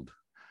world.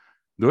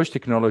 Those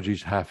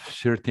technologies have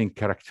certain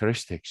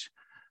characteristics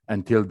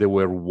until they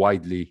were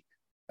widely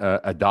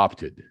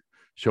adopted.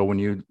 So when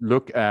you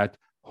look at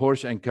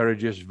horse and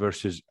carriages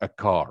versus a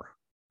car,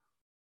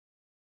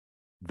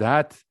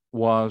 that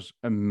was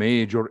a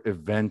major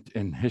event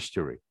in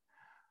history.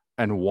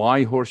 And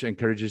why horse and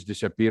carriages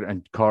disappeared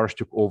and cars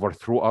took over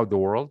throughout the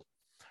world?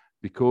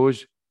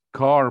 Because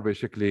car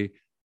basically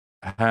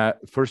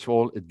First of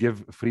all, it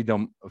gives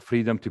freedom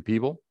to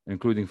people,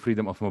 including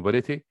freedom of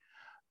mobility,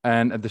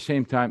 and at the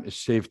same time, it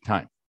saves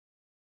time.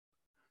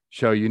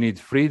 So you need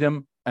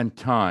freedom and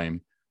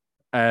time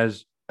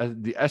as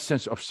the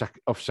essence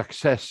of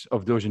success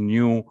of those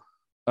new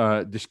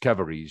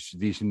discoveries,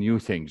 these new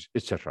things,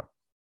 etc.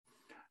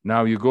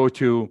 Now you go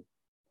to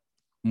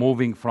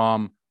moving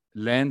from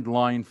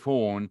landline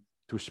phone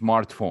to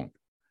smartphone.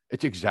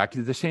 It's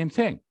exactly the same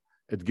thing.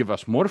 It gives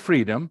us more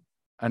freedom,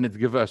 and it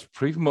gives us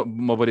free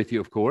mobility,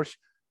 of course,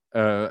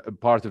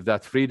 part of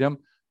that freedom,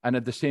 and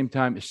at the same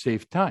time, it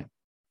saves time.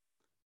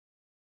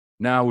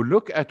 Now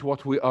look at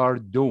what we are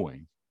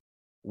doing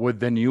with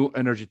the new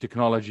energy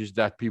technologies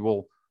that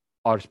people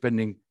are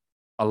spending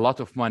a lot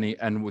of money,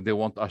 and they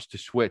want us to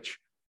switch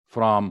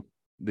from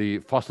the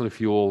fossil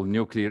fuel,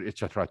 nuclear,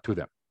 etc., to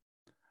them.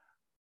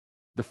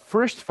 The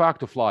first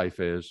fact of life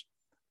is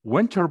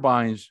wind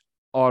turbines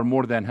are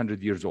more than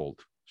 100 years old.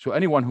 So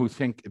anyone who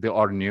think they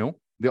are new,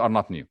 they are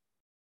not new.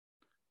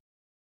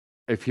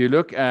 If you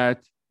look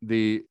at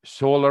the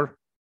solar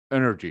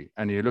energy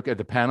and you look at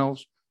the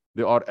panels,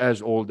 they are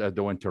as old as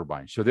the wind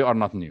turbines. So they are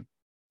not new.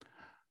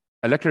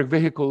 Electric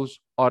vehicles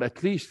are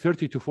at least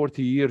 30 to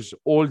 40 years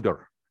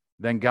older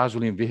than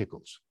gasoline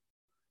vehicles.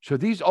 So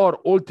these are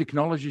old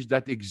technologies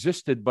that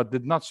existed but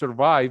did not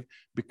survive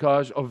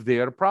because of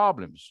their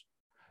problems.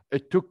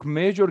 It took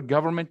major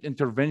government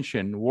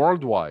intervention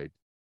worldwide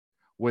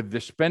with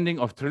the spending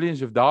of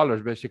trillions of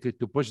dollars basically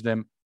to push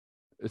them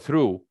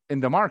through in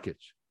the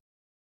markets.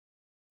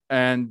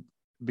 And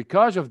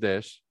because of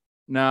this,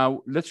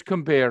 now let's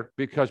compare,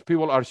 because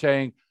people are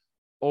saying,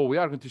 oh, we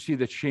are going to see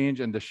the change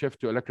and the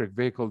shift to electric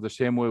vehicle the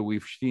same way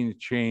we've seen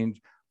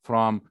change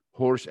from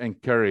horse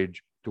and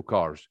carriage to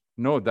cars.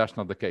 No, that's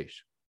not the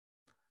case,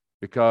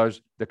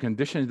 because the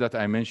conditions that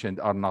I mentioned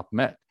are not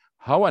met.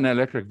 How an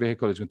electric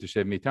vehicle is going to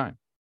save me time?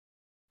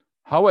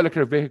 How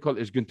electric vehicle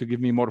is going to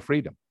give me more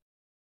freedom?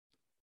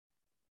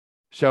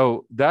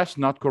 So that's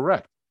not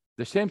correct.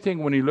 The same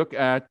thing when you look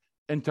at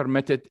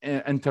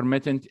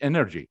intermittent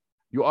energy.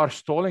 You are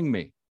stalling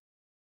me.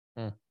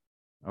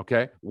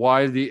 Okay,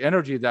 while the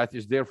energy that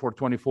is there for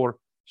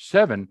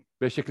 24/7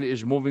 basically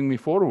is moving me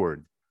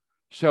forward.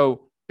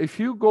 So if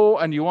you go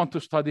and you want to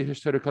study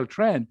historical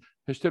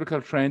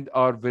trends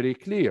are very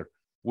clear.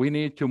 We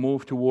need to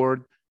move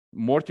toward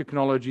more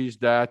technologies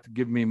that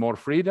give me more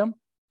freedom,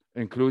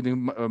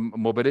 including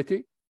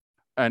mobility.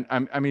 And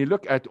I mean,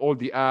 look at all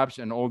the apps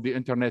and all the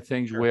internet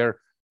things where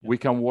we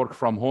can work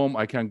from home.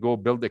 I can go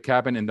build a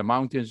cabin in the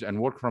mountains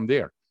and work from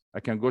there.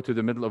 I can go to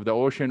the middle of the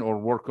ocean or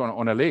work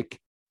on a lake.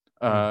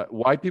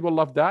 Why people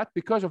love that?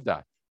 Because of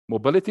that.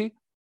 Mobility,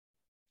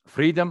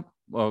 freedom.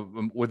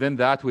 Within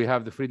that, we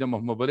have the freedom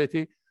of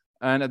mobility.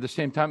 And at the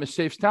same time, it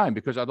saves time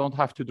because I don't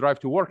have to drive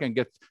to work and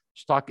get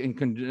stuck in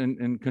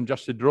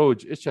congested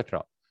roads,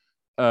 etc.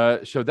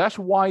 So that's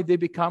why they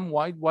become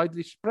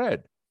widely spread.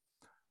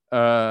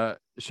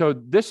 So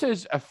this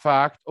is a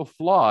fact of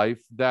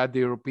life that the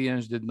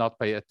Europeans did not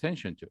pay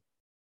attention to.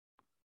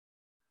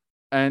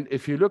 And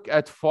if you look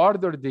at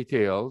further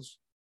details,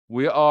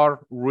 we are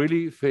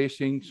really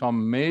facing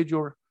some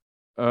major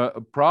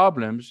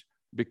problems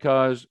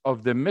because of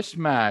the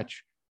mismatch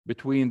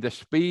between the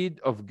speed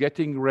of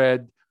getting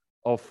rid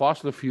of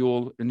fossil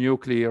fuel,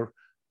 nuclear,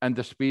 and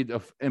the speed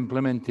of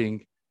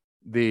implementing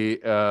the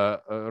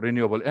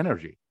renewable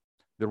energy.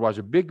 There was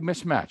a big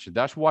mismatch.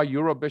 That's why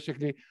Europe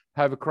basically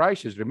have a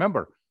crisis.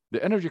 Remember,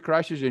 the energy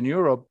crisis in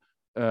Europe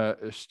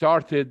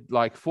started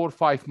like 4 or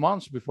 5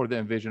 months before the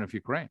invasion of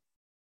Ukraine.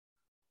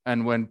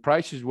 And when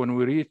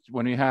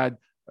we had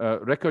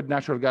record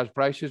natural gas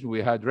prices,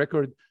 we had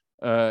record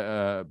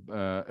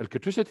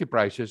electricity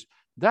prices,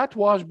 that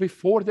was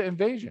before the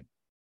invasion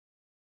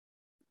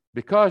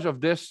because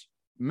of this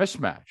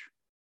mismatch.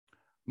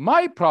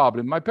 My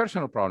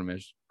personal problem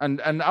is,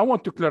 and I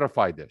want to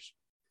clarify this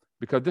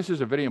because this is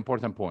a very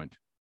important point.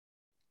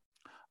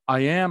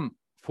 I am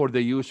for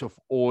the use of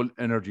all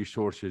energy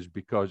sources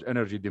because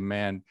energy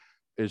demand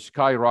is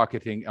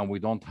skyrocketing and we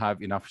don't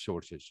have enough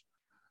sources.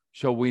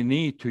 So we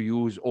need to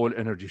use all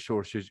energy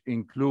sources,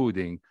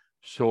 including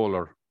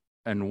solar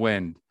and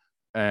wind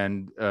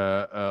and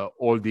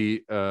all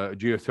the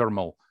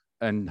geothermal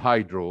and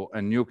hydro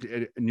and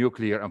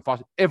nuclear and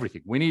fossil,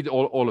 everything. We need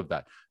all of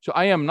that. So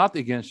I am not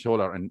against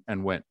solar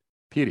and wind,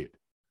 period.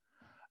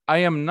 I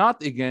am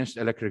not against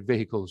electric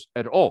vehicles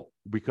at all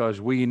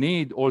because we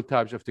need all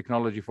types of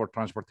technology for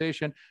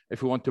transportation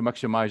if we want to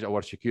maximize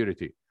our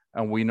security.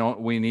 And we know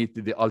we need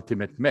the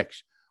ultimate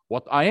mix.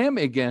 What I am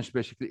against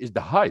basically is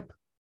the hype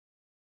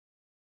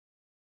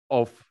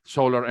of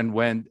solar and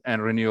wind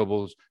and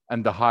renewables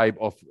and the hype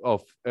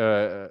of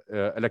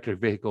electric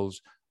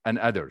vehicles and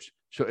others.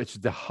 So it's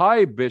the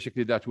hype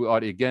basically that we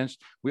are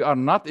against. We are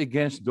not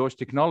against those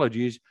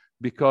technologies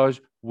because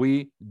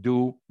we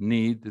do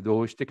need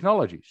those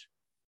technologies.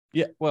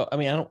 Yeah, well, I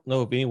mean, I don't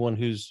know of anyone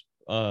who's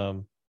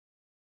in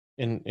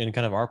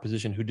kind of our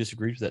position who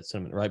disagrees with that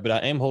sentiment, right? But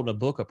I am holding a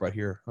book up right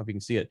here. I hope you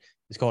can see it.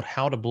 It's called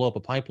How to Blow Up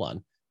a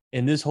Pipeline.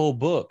 And this whole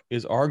book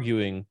is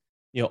arguing,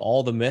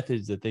 all the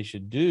methods that they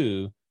should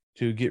do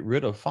to get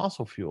rid of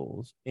fossil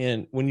fuels.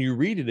 And when you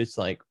read it, it's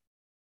like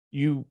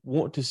you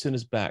want to send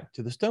us back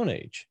to the Stone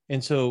Age.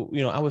 And so,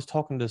 I was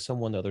talking to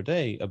someone the other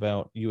day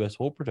about U.S.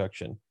 oil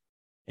production,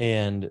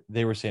 and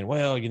they were saying,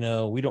 well,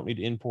 we don't need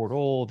to import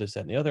oil, this,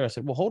 that, and the other. I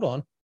said, well, hold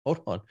on.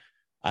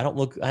 I hadn't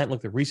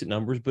looked at recent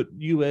numbers, but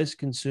U.S.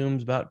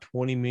 consumes about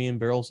 20 million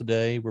barrels a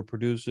day. We're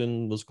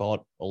producing, let's call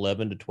it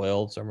 11 to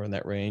 12, somewhere in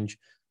that range.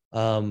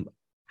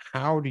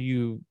 How do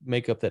you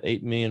make up that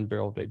 8 million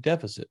barrel a day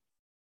deficit?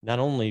 Not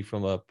only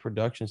from a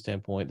production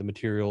standpoint, the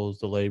materials,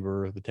 the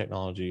labor, the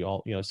technology,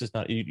 all, it's just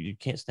not, you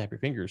can't snap your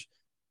fingers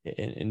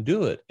and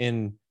do it.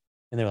 And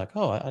they're like,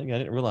 oh, I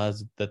didn't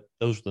realize that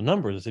those are the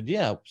numbers. I said,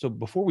 yeah. So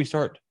before we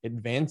start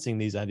advancing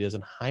these ideas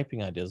and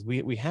hyping ideas,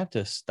 we have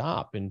to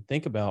stop and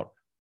think about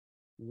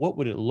what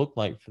would it look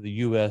like for the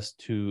U.S.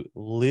 to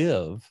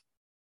live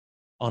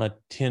on a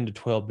 10 to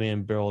 12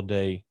 million barrel a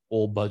day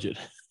oil budget?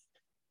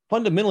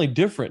 Fundamentally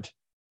different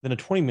than a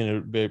 20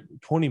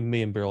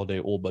 million barrel a day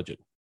oil budget.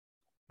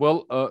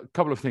 Well, a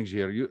couple of things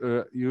here.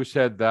 You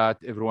said that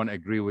everyone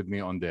agree with me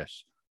on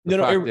this.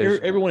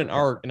 Everyone in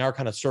our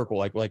kind of circle,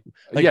 like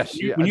yes.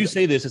 When you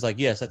say this, it's like,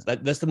 yes,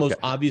 that's the most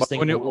obvious thing.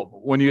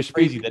 When you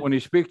speak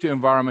to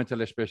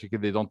environmentalists, especially,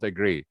 they don't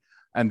agree.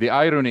 And the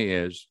irony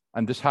is,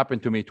 and this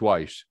happened to me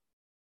twice,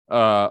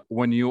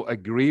 when you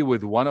agree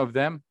with one of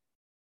them,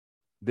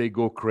 they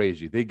go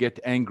crazy. They get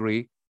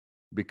angry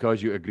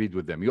because you agreed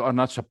with them. You are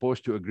not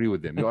supposed to agree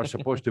with them. You are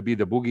supposed to be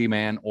the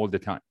boogeyman all the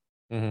time.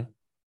 Mm-hmm.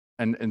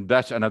 And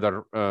that's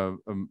another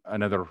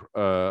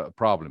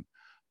problem.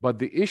 But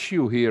the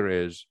issue here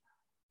is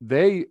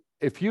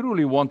if you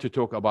really want to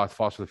talk about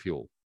fossil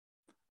fuel,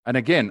 and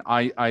again,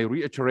 I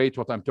reiterate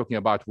what I'm talking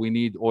about. We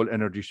need all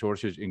energy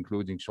sources,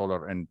 including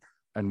solar and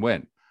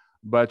wind.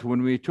 But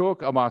when we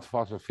talk about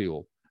fossil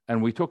fuel,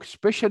 and we talk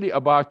especially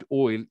about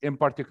oil in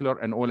particular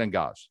and oil and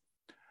gas,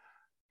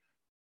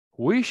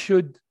 we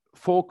should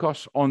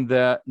focus on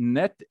the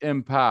net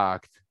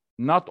impact,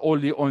 not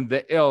only on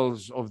the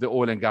ills of the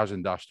oil and gas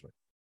industry,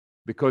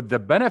 because the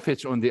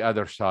benefits on the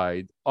other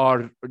side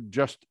are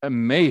just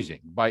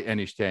amazing by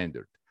any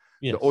standard.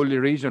 Yes. The only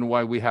reason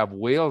why we have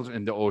whales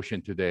in the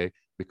ocean today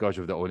because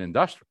of the oil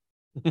industry.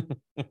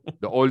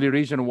 The only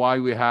reason why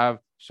we have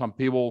some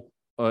people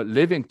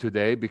living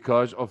today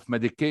because of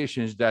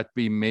medications that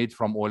we made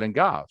from oil and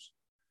gas.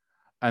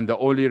 And the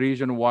only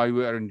reason why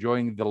we are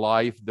enjoying the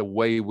life the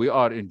way we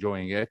are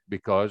enjoying it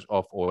because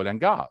of oil and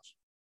gas.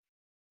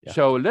 Yeah.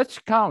 So let's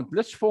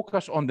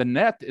focus on the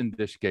net in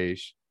this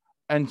case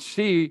and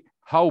see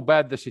how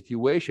bad the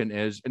situation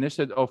is, and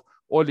instead of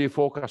only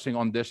focusing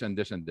on this and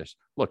this and this.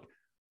 Look,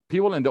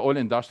 people in the oil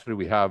industry,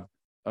 we have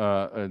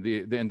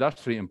the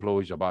industry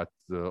employs about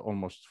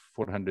almost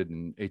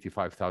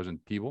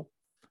 485,000 people.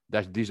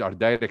 These are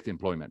direct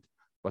employment.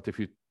 But if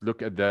you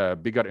look at the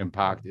bigger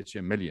impact, it's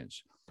in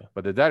millions. Yeah.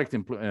 But the direct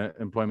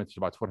employment is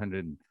about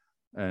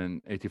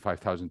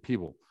 485,000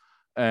 people.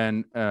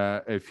 And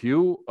if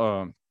you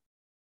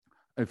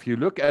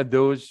look at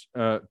those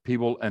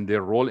people and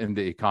their role in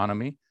the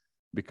economy,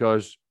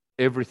 because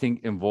everything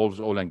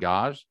involves oil and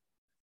gas,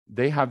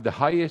 they have the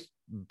highest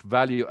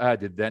value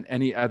added than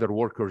any other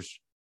workers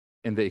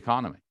in the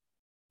economy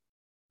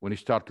when you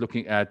start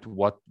looking at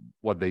what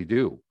they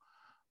do.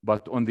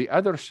 But on the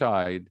other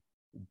side,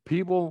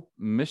 people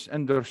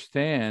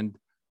misunderstand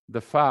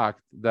the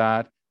fact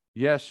that,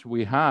 yes,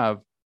 we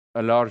have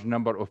a large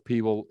number of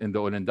people in the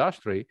oil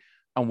industry,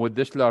 and with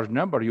this large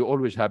number, you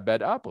always have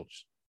bad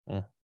apples.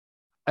 Mm.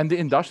 And the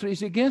industry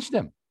is against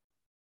them.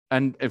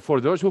 And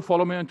for those who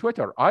follow me on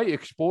Twitter, I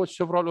exposed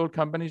several oil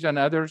companies and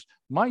others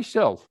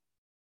myself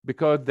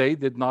because they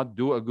did not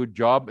do a good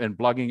job in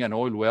plugging an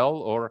oil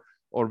well,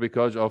 or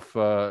because of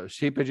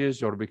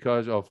seepages, or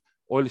because of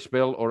oil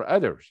spill or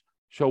others.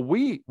 So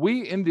we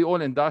in the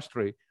oil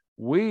industry,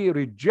 we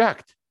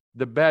reject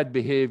the bad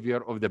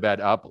behavior of the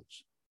bad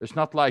apples. It's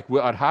not like we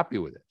are happy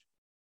with it.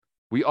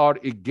 We are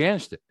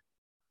against it.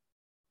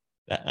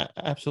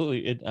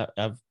 Absolutely.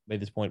 I've made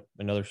this point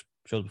in other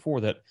shows before,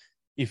 that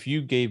if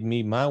you gave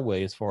me my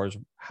way as far as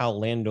how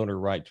landowner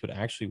rights would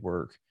actually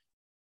work,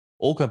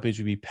 oil companies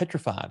would be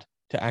petrified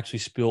to actually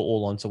spill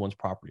oil on someone's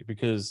property,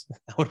 because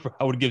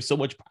I would give so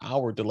much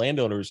power to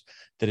landowners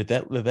that if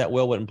that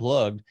well wasn't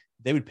plugged,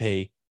 they would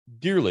pay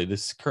dearly.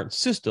 This current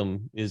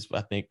system is,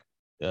 I think,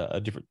 a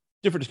different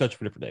discussion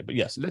for a different day. But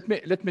yes, let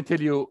me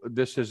tell you,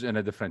 this is in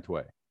a different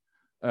way.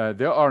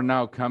 There are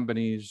now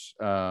companies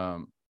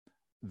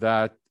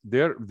that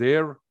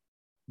their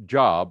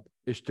job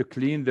is to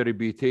clean the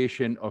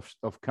reputation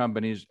of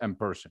companies and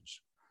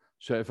persons.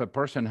 So if a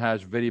person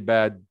has very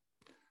bad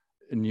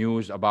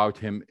news about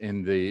him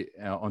in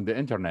on the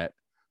internet,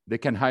 they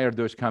can hire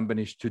those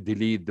companies to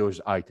delete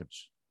those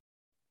items.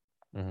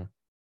 Mm-hmm.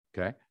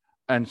 Okay.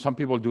 And some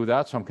people do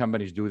that. Some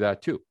companies do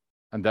that too.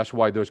 And that's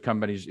why those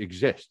companies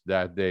exist,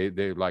 that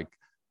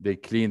they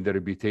clean the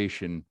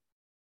reputation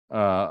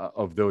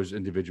of those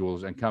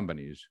individuals and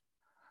companies.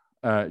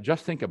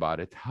 Just think about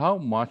it. How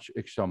much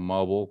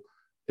ExxonMobil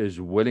is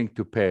willing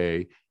to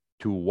pay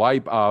to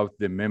wipe out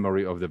the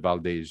memory of the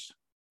Valdez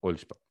oil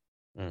spill?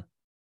 Mm.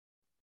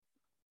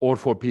 or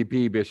for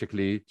PP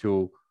basically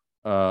to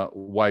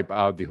wipe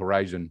out the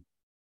horizon,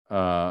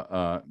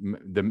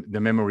 the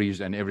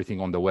memories and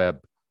everything on the web.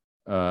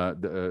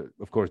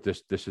 Of course,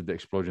 this is the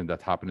explosion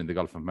that happened in the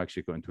Gulf of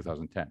Mexico in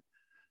 2010.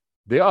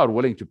 They are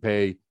willing to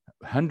pay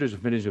hundreds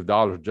of millions of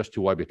dollars just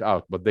to wipe it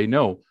out, but they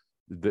know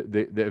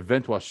the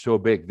event was so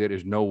big, there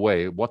is no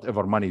way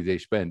whatever money they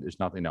spend is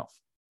not enough.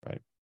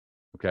 Right.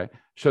 Okay.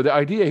 So the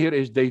idea here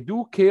is they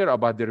do care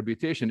about their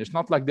reputation. It's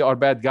not like they are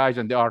bad guys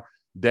and they are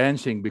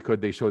dancing because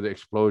they saw the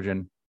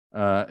explosion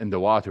in the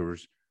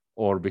waters,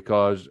 or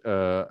because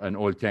an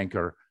oil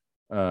tanker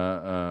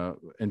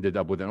ended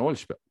up with an oil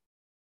spill.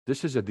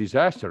 This is a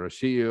disaster. A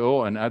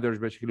CEO and others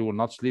basically will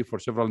not sleep for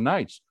several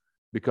nights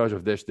because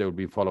of this. They will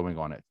be following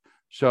on it.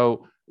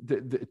 So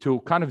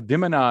to kind of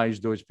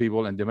demonize those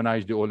people and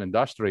demonize the oil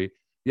industry,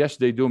 yes,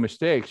 they do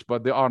mistakes,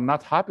 but they are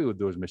not happy with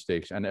those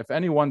mistakes. And if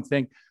anyone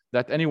think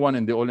that anyone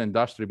in the oil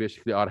industry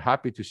basically are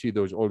happy to see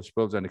those oil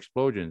spills and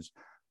explosions,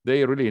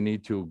 they really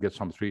need to get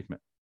some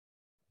treatment.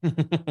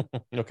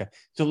 Okay.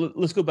 So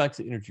let's go back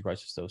to the energy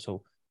crisis, though.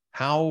 So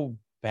how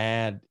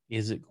bad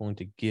is it going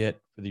to get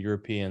for the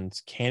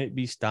Europeans? Can it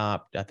be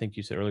stopped? I think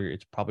you said earlier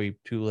it's probably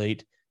too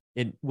late.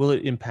 Will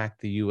it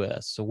impact the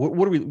U.S.? So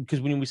what are we? Because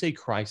when we say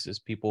crisis,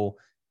 people,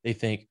 they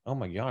think, oh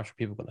my gosh, are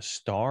people going to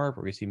starve?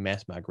 Or we see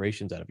mass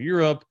migrations out of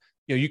Europe?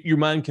 You know, your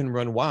mind can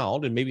run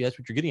wild, and maybe that's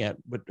what you're getting at.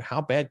 But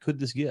how bad could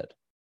this get?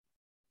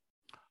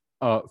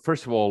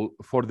 First of all,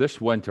 for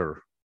this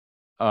winter,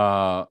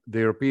 the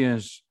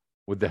Europeans,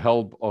 with the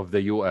help of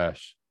the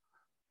U.S.,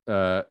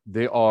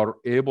 they are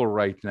able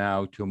right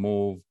now to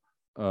move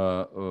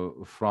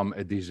from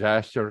a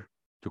disaster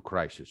to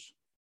crisis.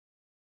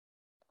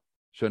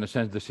 So in a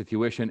sense, the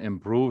situation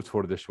improved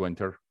for this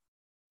winter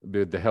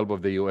with the help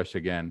of the U.S.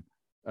 again,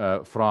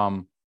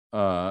 from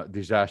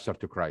disaster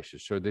to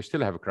crisis. So they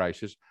still have a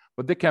crisis,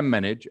 but they can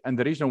manage. And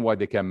the reason why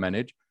they can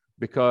manage,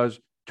 because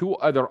two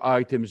other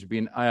items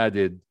been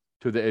added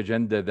to the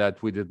agenda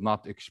that we did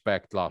not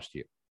expect last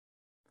year.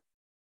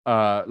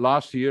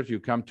 Last year,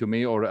 you come to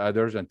me or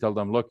others and tell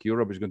them, look,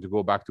 Europe is going to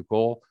go back to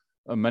coal.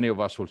 Many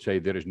of us will say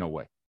there is no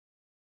way.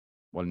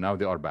 Well, now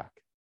they are back.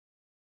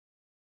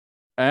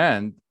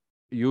 And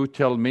you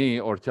tell me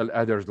or tell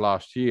others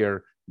last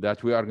year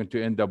that we are going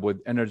to end up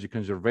with energy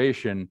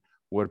conservation,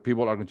 where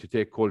people are going to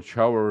take cold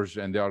showers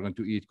and they are going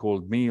to eat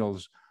cold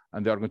meals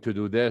and they are going to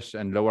do this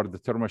and lower the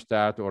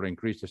thermostat or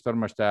increase the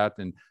thermostat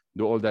and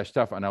do all that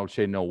stuff. And I would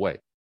say, no way.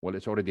 Well,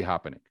 it's already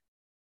happening.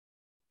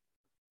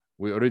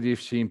 We already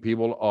seen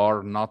people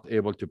are not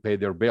able to pay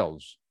their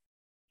bills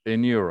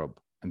in Europe,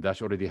 and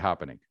that's already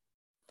happening.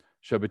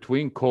 So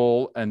between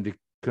coal and the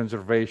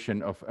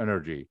conservation of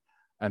energy,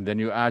 and then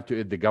you add to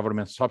it the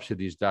government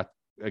subsidies, that,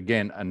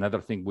 again,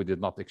 another thing we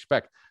did not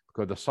expect,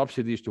 because the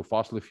subsidies to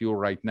fossil fuel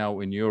right now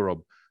in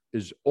Europe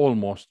is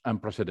almost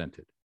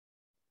unprecedented.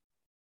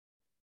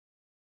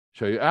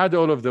 So you add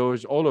all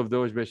of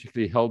those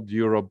basically helped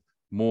Europe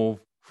move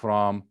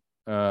from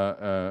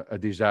a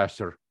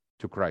disaster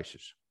to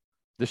crisis.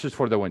 This is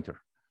for the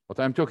winter. But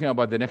I'm talking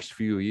about the next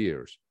few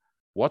years.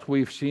 What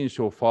we've seen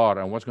so far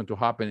and what's going to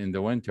happen in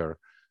the winter,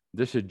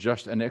 this is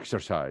just an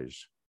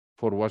exercise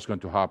for what's going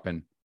to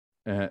happen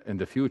in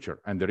the future.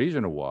 And the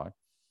reason why,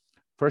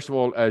 first of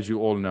all, as you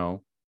all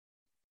know,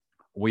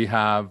 we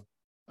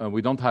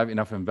don't have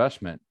enough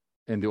investment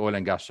in the oil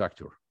and gas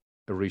sector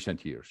in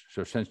recent years.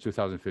 So since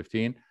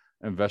 2015,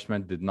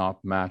 investment did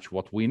not match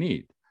what we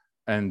need.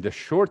 And the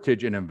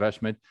shortage in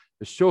investment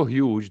is so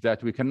huge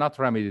that we cannot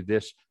remedy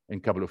this in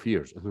a couple of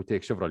years. It will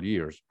take several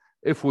years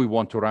if we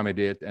want to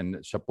remedy it,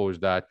 and suppose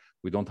that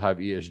we don't have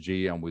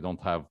ESG and we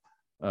don't have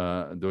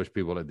those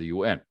people at the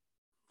UN.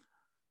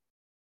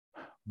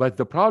 But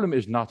the problem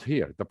is not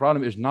here. The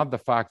problem is not the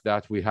fact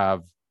that we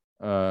have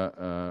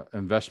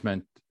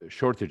investment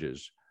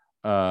shortages.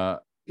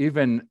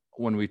 Even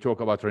when we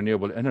talk about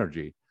renewable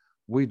energy,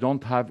 we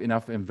don't have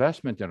enough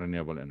investment in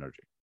renewable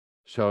energy.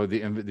 So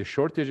the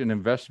shortage in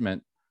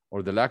investment,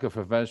 or the lack of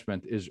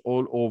investment, is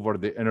all over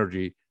the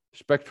energy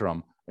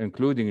spectrum,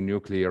 including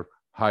nuclear,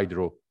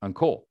 hydro, and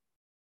coal.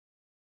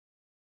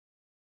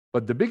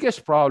 But the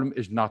biggest problem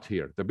is not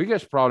here. The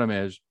biggest problem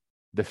is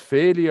the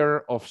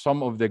failure of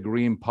some of the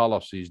green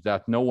policies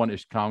that no one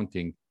is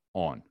counting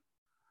on.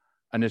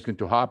 And it's going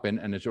to happen,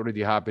 and it's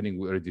already happening.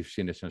 We already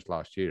seen it since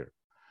last year.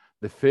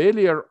 The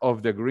failure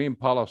of the green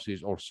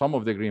policies, or some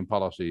of the green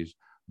policies,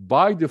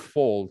 by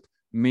default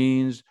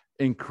means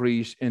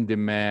increase in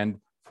demand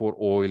for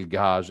oil,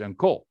 gas, and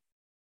coal.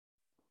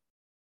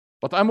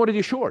 But I'm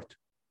already short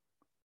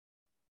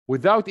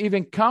without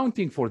even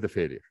counting for the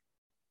failure.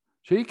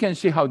 So you can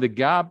see how the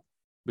gap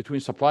between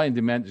supply and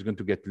demand is going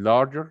to get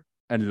larger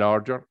and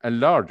larger and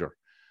larger.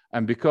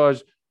 And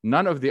because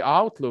none of the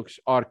outlooks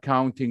are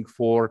counting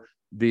for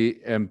the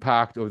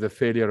impact of the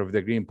failure of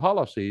the green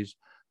policies,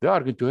 they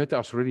are going to hit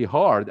us really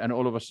hard. And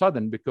all of a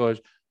sudden, because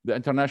the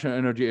International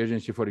Energy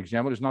Agency, for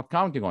example, is not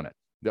counting on it.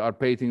 They are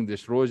painting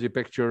this rosy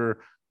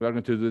picture. We are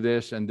going to do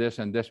this and this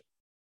and this.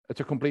 It's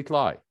a complete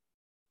lie.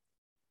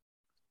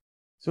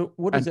 So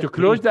what does to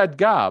close that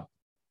gap,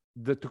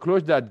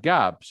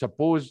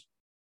 suppose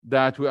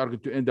that we are going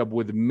to end up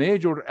with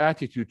major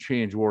attitude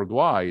change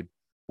worldwide,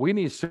 we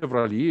need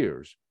several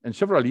years. And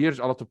several years,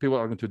 a lot of people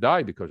are going to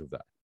die because of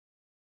that.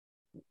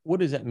 What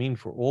does that mean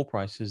for oil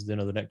prices then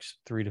over the next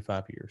 3 to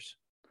 5 years?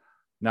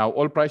 Now,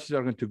 oil prices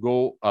are going to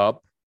go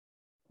up,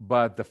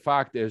 but the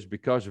fact is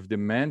because of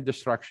demand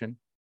destruction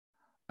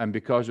and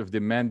because of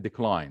demand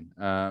decline.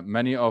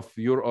 Many of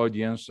your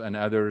audience and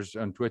others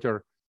on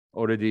Twitter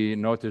already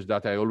noticed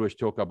that I always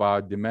talk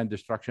about demand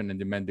destruction and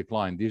demand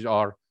decline. These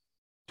are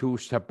two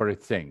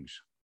separate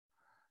things.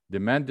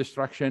 Demand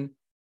destruction,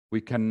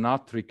 we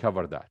cannot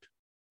recover that,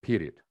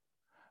 period.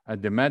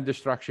 And demand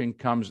destruction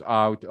comes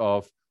out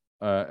of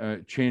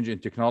change in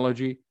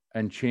technology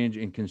and change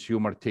in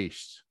consumer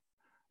tastes.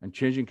 And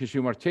change in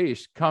consumer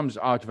taste comes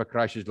out of a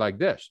crisis like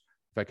this.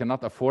 If I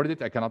cannot afford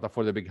it, I cannot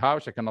afford a big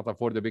house, I cannot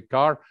afford a big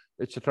car,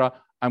 etc.,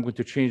 I'm going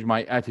to change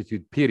my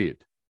attitude,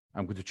 period.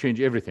 I'm going to change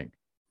everything.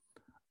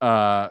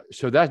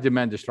 So that's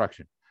demand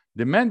destruction.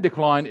 Demand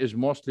decline is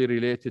mostly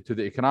related to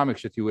the economic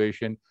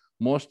situation,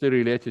 mostly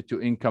related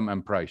to income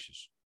and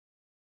prices.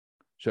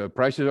 So if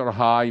prices are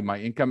high, my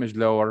income is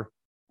lower,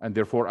 and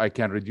therefore I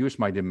can reduce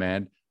my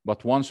demand.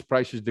 But once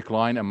prices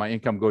decline and my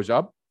income goes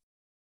up,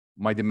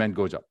 my demand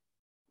goes up.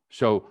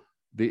 So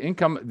the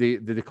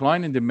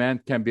decline in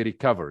demand can be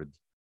recovered,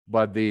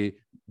 but the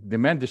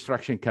demand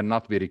destruction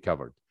cannot be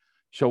recovered.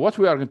 So what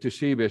we are going to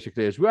see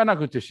basically is we are not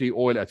going to see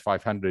oil at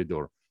 $500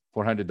 or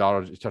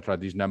 $400, etc.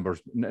 These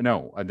numbers,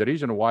 no. And the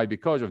reason why,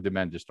 because of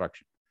demand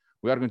destruction,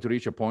 we are going to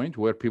reach a point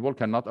where people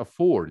cannot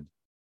afford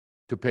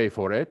to pay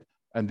for it,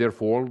 and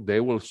therefore they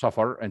will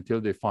suffer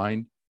until they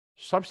find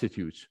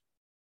substitutes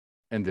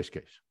in this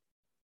case.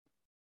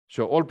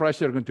 So oil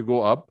prices are going to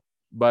go up,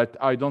 but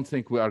I don't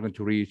think we are going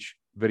to reach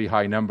very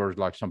high numbers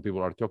like some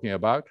people are talking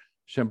about,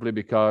 simply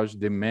because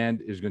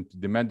demand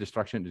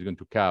destruction is going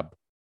to cap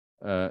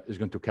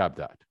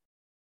that.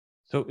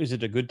 So is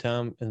it a good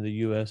time in the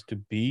U.S. to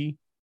be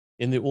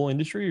in the oil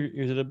industry,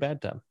 or is it a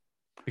bad time?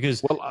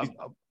 Because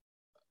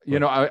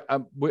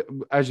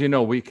as you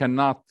know, we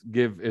cannot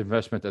give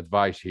investment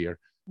advice here.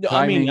 No,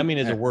 timing, I mean,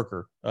 as a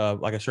worker,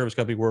 like a service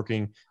company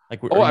working, like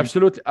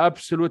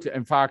absolutely.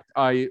 In fact,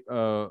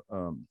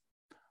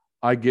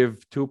 I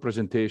give 2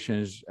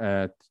 presentations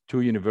at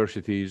 2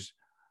 universities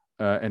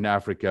in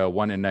Africa,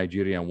 one in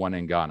Nigeria and one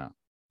in Ghana.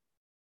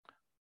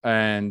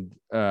 And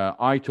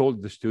I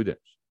told the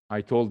students,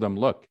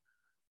 look,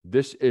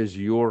 this is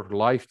your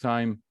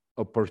lifetime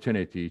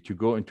opportunity to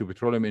go into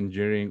petroleum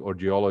engineering or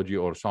geology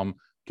or some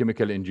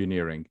chemical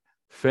engineering.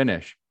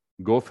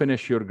 Go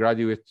finish your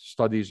graduate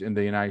studies in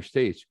the United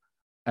States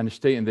and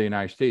stay in the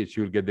United States.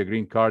 You'll get the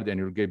green card and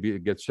you'll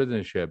get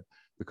citizenship,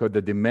 because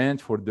the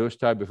demand for those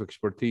type of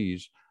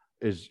expertise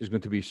is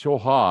going to be so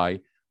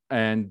high.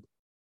 And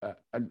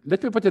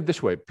let me put it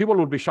this way. People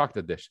will be shocked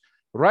at this.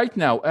 Right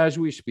now, as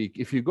we speak,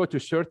 if you go to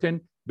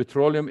certain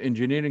petroleum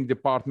engineering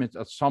departments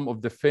at some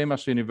of the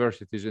famous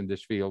universities in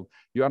this field,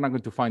 you are not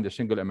going to find a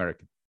single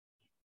American.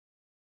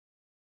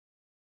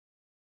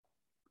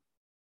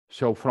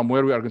 So from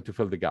where we are going to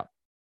fill the gap?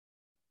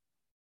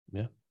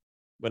 Yeah.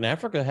 But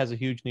Africa has a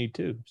huge need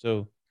too.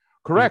 So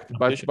correct.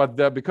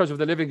 But because of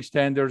the living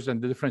standards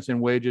and the difference in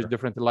wages,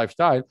 different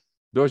lifestyle,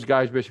 those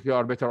guys basically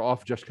are better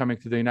off just coming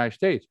to the United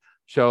States.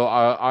 So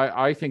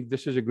I think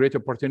this is a great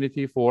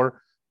opportunity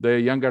for the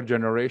younger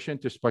generation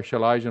to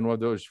specialize in one of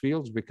those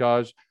fields,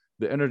 because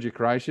the energy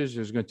crisis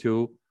is going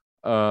to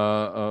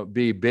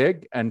be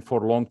big and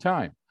for a long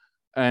time.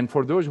 And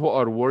for those who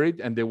are worried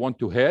and they want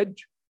to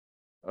hedge,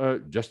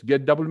 just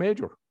get double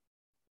major.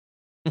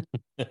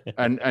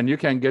 and you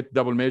can get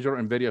double major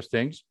in various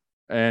things.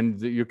 And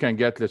you can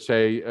get, let's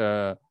say,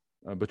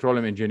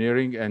 petroleum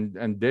engineering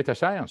and data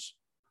science.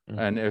 Mm-hmm.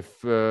 And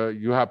if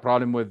you have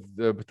problem with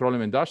the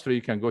petroleum industry,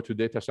 you can go to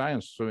data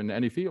science, so in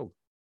any field.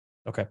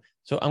 Okay.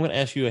 So I'm going to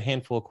ask you a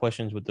handful of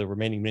questions with the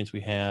remaining minutes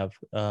we have.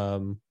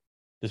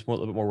 Just a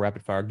little bit more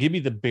rapid fire. Give me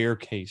the bear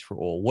case for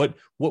oil. What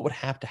would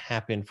have to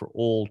happen for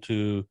oil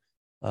to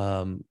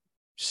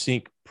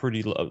sink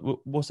pretty low?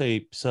 We'll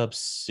say sub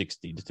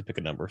 60, just to pick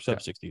a number,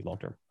 sub 60 long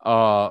term.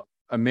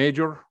 A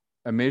major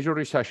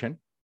recession.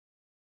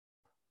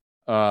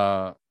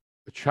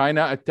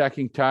 China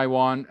attacking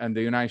Taiwan and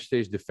the United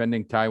States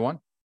defending Taiwan.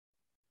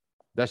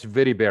 That's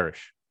very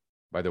bearish,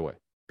 by the way.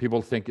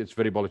 People think it's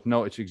very bullish.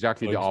 No, it's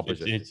exactly the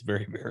opposite. It's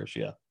very bearish,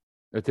 yeah.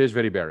 It is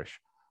very bearish.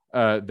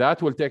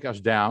 That will take us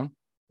down,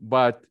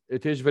 but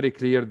it is very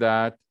clear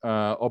that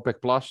OPEC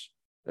Plus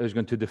is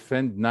going to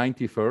defend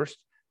 90 first.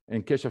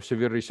 In case of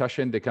severe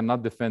recession, they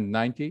cannot defend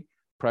 90.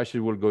 Prices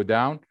will go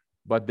down,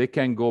 but they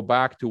can go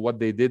back to what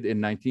they did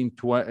in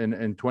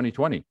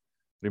 2020.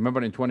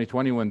 Remember in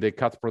 2020 when they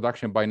cut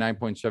production by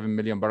 9.7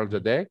 million barrels a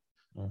day?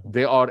 Mm-hmm.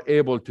 They are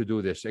able to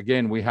do this.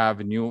 Again, we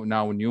have a new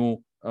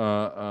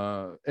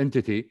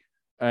entity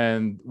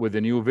and with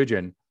a new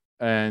vision,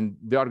 and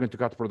they are going to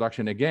cut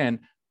production again.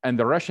 And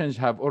the Russians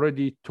have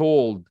already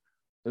told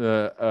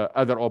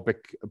other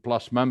OPEC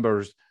Plus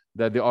members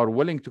that they are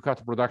willing to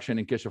cut production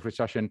in case of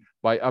recession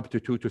by up to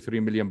 2 to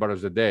 3 million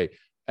barrels a day.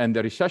 And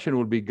the recession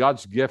will be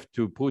God's gift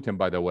to Putin,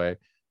 by the way,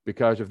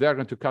 because if they're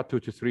going to cut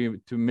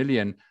 2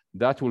 million,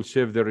 that will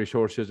save their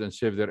resources and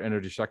save their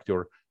energy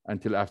sector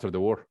until after the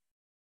war.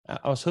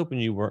 I was hoping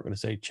you weren't going to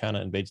say China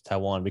invades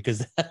Taiwan,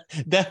 because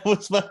that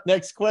was my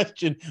next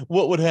question.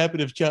 What would happen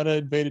if China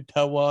invaded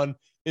Taiwan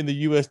and the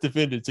U.S.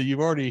 defended? So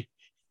you've already,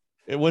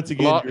 once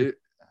again,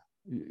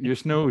 you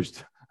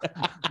snoozed.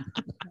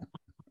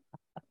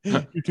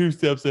 You're 2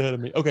 steps ahead of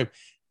me. Okay.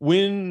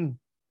 When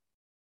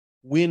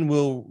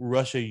will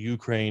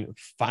Russia-Ukraine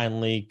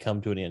finally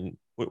come to an end?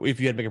 If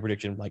you had to make a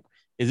prediction, like,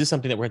 is this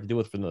something that we have to deal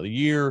with for another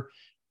year?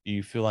 Do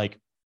you feel like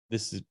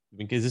this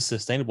is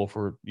sustainable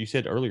for, you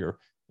said earlier,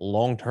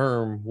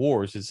 long-term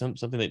wars? Is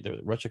something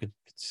that Russia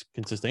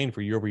can sustain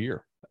for year over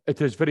year?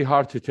 It is very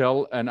hard to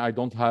tell, and I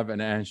don't have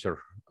an answer.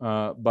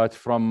 But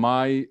from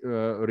my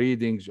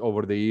readings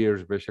over the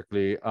years,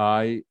 basically,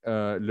 I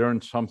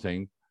learned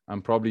something,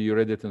 and probably you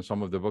read it in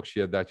some of the books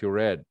here that you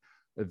read,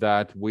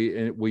 that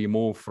we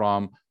move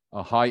from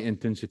a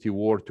high-intensity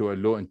war to a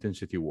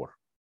low-intensity war.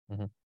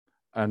 Mm-hmm.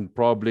 And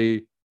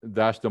probably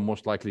that's the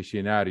most likely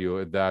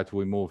scenario, that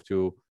we move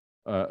to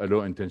a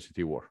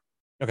low-intensity war.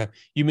 Okay.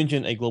 You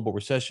mentioned a global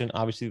recession.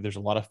 Obviously, there's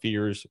a lot of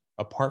fears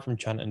apart from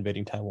China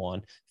invading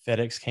Taiwan.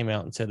 FedEx came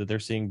out and said that they're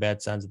seeing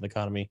bad signs in the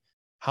economy.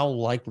 How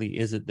likely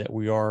is it that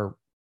we are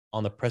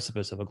on the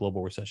precipice of a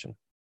global recession?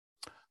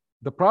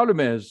 The problem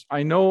is,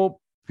 I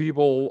know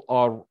people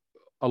are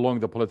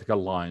along the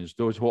political lines.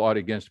 Those who are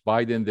against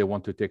Biden, they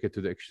want to take it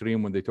to the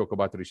extreme when they talk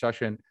about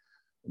recession.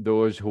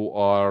 Those who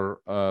are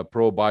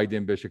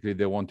pro-Biden, basically,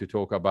 they want to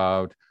talk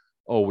about,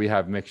 oh, we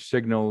have mixed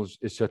signals,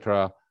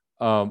 etc.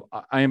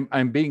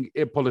 I'm being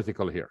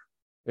apolitical here,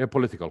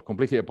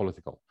 completely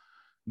apolitical.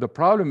 The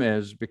problem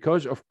is,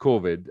 because of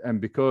COVID and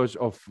because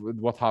of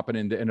what happened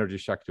in the energy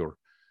sector,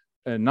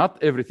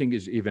 not everything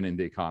is even in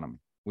the economy.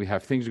 We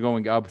have things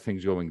going up,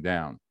 things going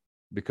down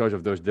because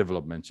of those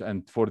developments.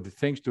 And for the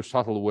things to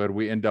settle where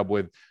we end up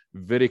with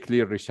very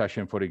clear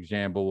recession, for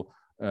example,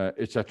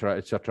 et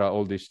cetera,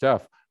 all this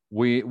stuff,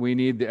 we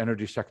need the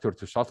energy sector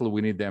to settle.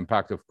 We need the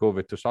impact of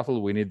COVID to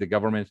settle. We need the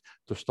government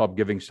to stop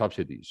giving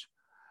subsidies.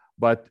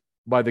 But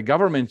by the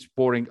government's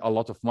pouring a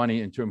lot of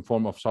money into in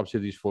form of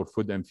subsidies for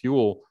food and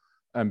fuel,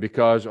 and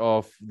because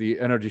of the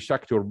energy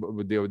sector,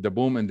 the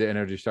boom in the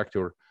energy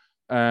sector,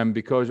 and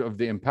because of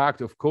the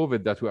impact of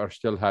COVID that we are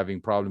still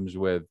having problems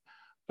with,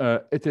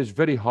 it is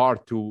very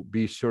hard to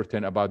be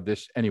certain about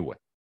this anyway,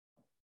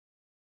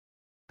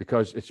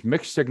 because it's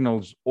mixed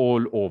signals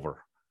all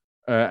over.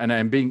 And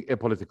I'm being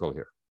apolitical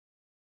here.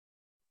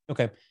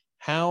 Okay.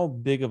 How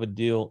big of a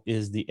deal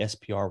is the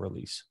SPR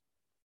release?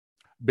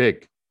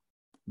 Big.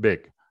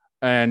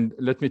 And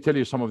let me tell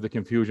you some of the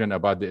confusion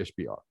about the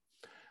SPR.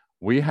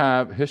 We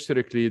have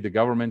historically, the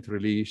government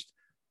released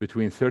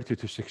between 30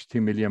 to 60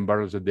 million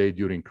barrels a day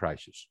during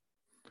crisis.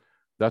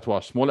 That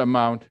was a small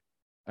amount,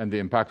 and the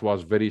impact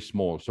was very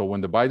small. So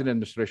when the Biden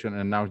administration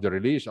announced the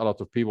release, a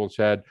lot of people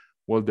said,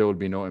 well, there will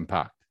be no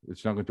impact.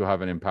 It's not going to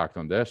have an impact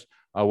on this.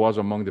 I was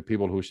among the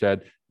people who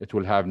said it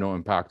will have no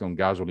impact on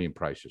gasoline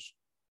prices.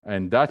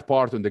 And that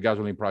part on the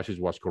gasoline prices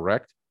was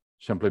correct,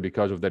 simply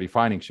because of the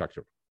refining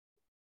sector.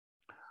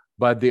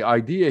 But the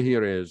idea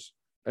here is,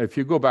 if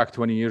you go back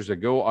 20 years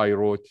ago, I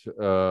wrote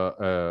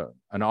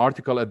an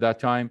article at that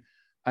time,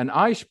 and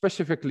I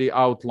specifically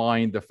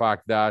outlined the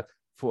fact that,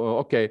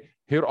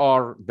 here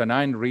are the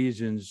 9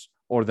 reasons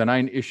or the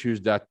 9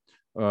 issues that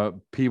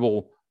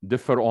people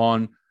differ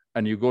on,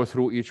 and you go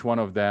through each one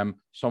of them.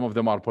 Some of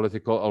them are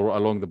political or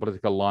along the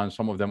political line,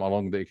 some of them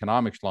along the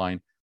economics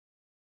line.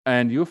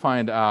 And you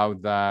find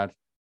out that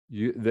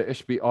the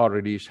SPR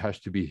release has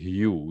to be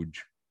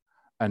huge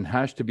and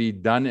has to be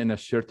done in a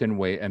certain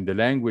way, and the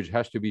language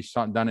has to be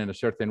done in a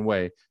certain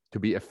way to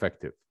be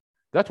effective.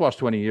 That was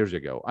 20 years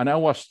ago. And I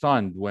was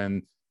stunned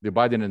when the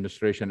Biden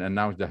administration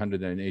announced the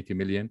 180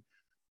 million.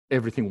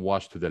 Everything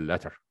was to the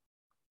letter.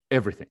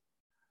 Everything.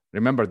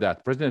 Remember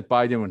that. President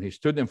Biden, when he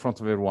stood in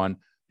front of everyone,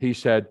 he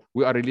said,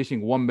 we are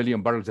releasing 1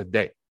 million barrels a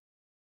day.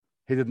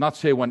 He did not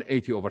say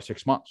 180 over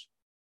 6 months.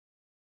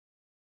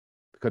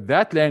 Because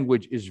that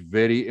language is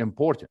very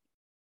important.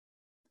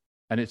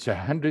 And it's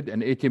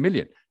 180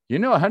 million. You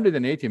know,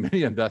 180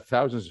 million, that's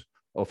thousands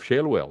of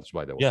shale wells,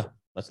 by the way. Yeah,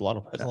 that's a lot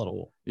of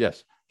oil.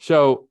 Yes.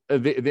 So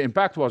the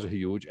impact was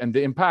huge. And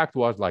the impact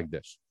was like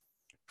this.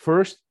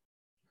 First,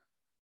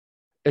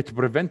 it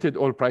prevented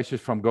oil prices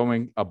from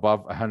going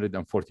above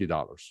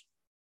 $140.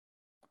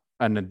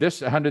 And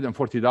this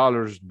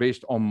 $140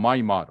 based on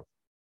my model.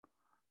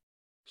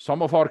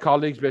 Some of our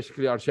colleagues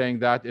basically are saying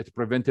that it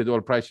prevented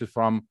oil prices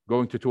from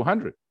going to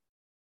 200.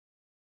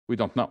 We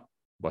don't know,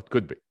 but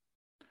could be.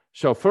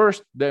 So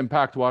first, the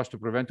impact was to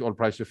prevent oil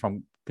prices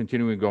from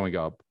continuing going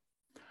up.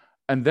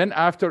 And then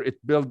after it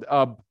built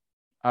up,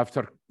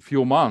 after a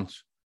few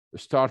months, it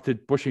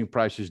started pushing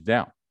prices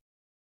down.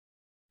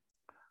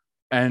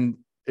 And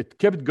it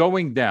kept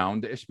going down,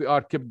 the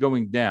SPR kept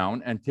going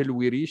down until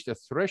we reached a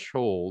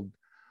threshold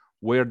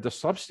where the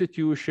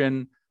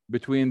substitution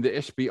between the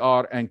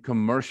SPR and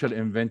commercial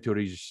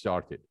inventories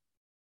started.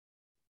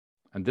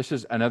 And this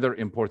is another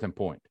important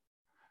point,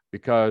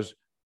 because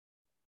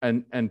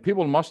And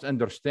people must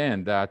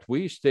understand that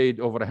we stayed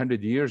over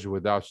 100 years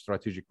without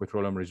strategic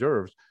petroleum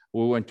reserves.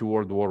 We went to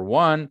World War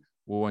I,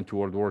 we went to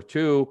World War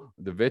II,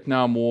 the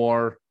Vietnam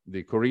War,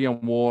 the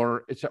Korean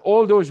War. It's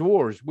all those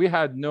wars. We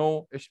had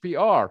no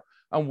SPR,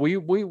 and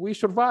we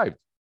survived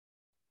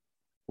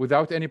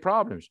without any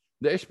problems.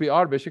 The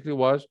SPR basically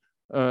was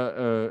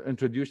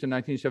introduced in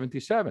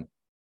 1977.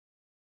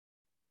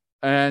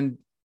 And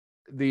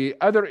the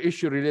other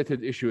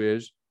related issue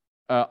is,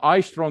 I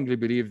strongly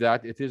believe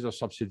that it is a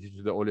subsidy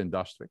to the oil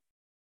industry,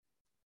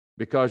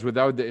 because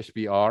without the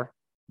SPR,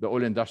 the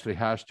oil industry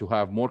has to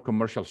have more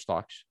commercial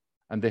stocks,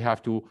 and they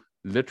have to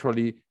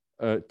literally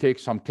take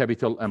some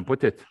capital and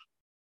put it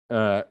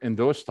in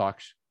those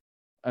stocks,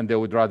 and they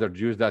would rather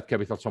use that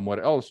capital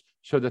somewhere else.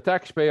 So the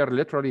taxpayer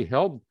literally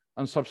helped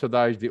and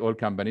subsidized the oil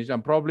companies,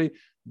 and probably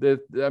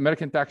the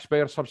American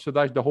taxpayer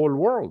subsidized the whole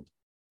world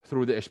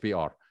through the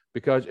SPR.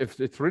 Because if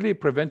it really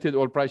prevented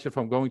oil prices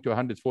from going to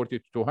 140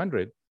 to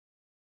 200,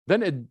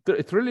 then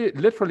it really,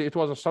 literally, it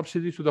was a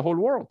subsidy to the whole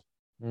world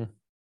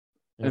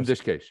in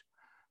this case.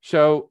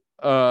 So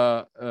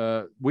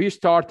we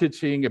started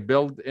seeing a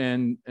build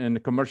in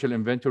commercial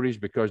inventories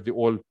because the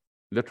oil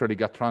literally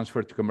got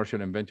transferred to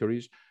commercial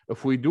inventories.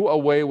 If we do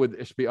away with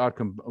SPR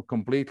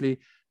completely,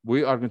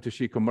 we are going to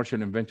see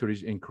commercial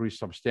inventories increase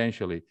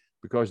substantially,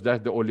 because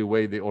that's the only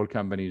way the oil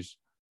companies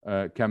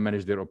can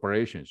manage their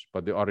operations.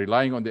 But they are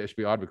relying on the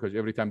SPR because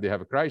every time they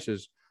have a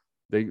crisis,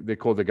 they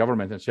call the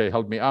government and say,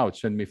 help me out,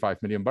 send me 5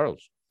 million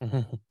barrels.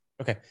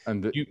 Okay.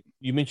 And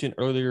you mentioned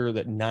earlier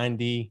that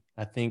 90,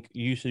 I think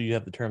usually you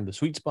have the term the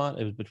sweet spot.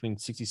 It was between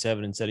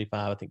 67 and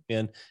 75. I think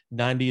then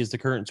 90 is the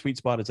current sweet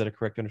spot. Is that a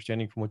correct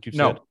understanding from what you've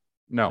said?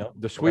 No.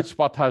 The sweet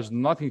spot has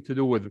nothing to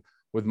do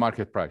with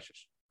market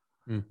prices.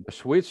 The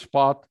sweet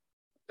spot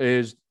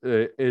is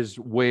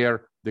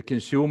where the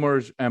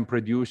consumers and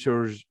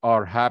producers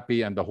are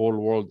happy and the whole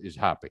world is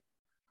happy.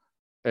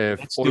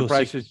 If oil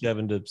prices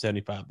 67 to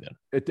 75, then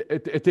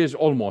it is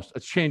almost,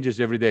 it changes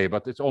every day,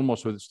 but it's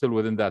almost still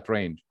within that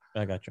range.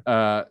 I got you.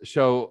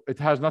 So it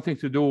has nothing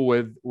to do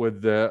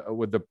with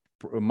the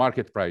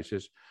market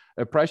prices.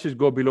 If prices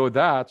go below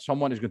that,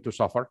 someone is going to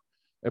suffer.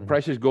 If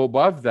prices go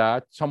above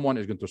that, someone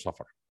is going to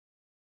suffer.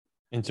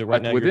 And so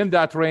right now, within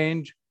that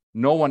range,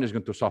 no one is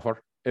going to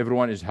suffer.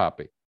 Everyone is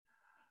happy.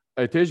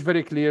 It is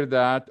very clear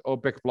that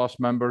OPEC Plus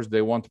members,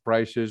 they want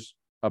prices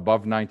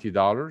above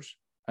 $90,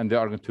 and they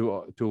are going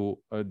to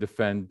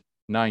defend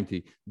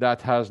 90.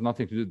 That has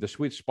nothing to do. The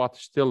sweet spot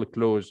is still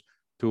close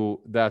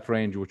to that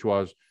range, which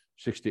was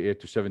 68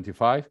 to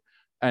 75.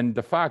 And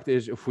the fact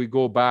is, if we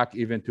go back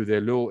even to the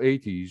low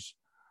 80s,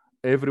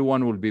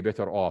 everyone will be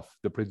better off.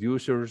 The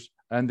producers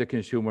and the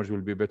consumers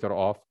will be better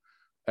off,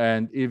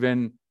 and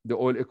even the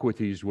oil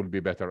equities will be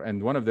better.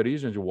 And one of the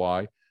reasons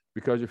why,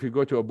 because if you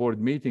go to a board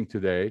meeting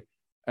today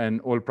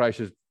and oil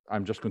prices,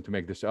 I'm just going to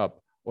make this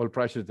up, oil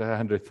prices at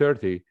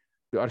 130,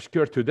 they are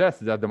scared to death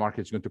that the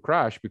market is going to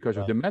crash because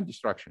of demand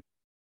destruction.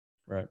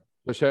 Right.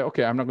 They say,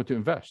 okay, I'm not going to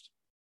invest.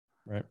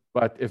 Right.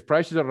 But if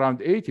prices are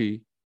around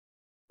 80,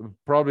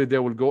 probably they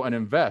will go and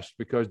invest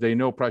because they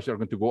know prices are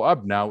going to go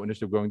up now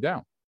instead of going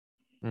down.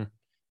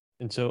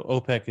 And so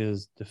OPEC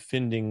is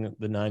defending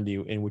the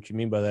 90, and what you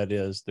mean by that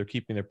is they're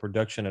keeping their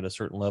production at a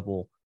certain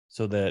level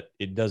so that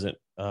it doesn't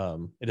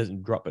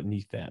drop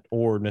beneath that,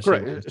 or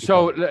necessarily. Correct.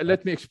 So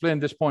let me explain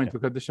this point,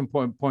 because this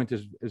point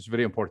is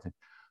very important.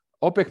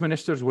 OPEC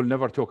ministers will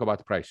never talk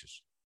about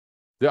prices.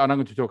 They are not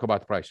going to talk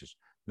about prices.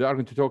 They are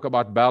going to talk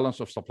about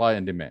balance of supply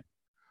and demand.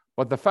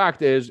 But the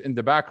fact is, in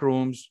the back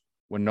rooms,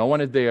 when no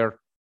one is there,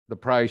 the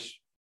price,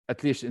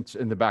 at least it's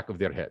in the back of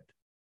their head.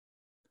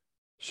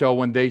 So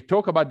when they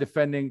talk about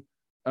defending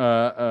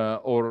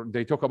or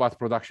they talk about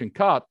production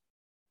cut,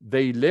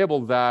 they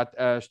label that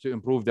as to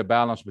improve the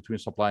balance between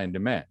supply and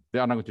demand. They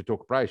are not going to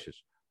talk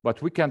prices,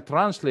 but we can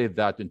translate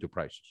that into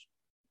prices.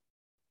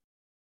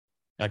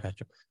 I got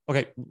you.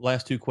 Okay,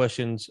 last two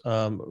questions.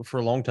 For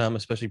a long time,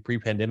 especially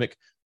pre-pandemic,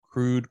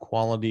 crude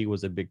quality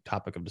was a big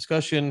topic of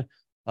discussion.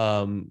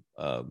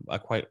 I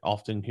quite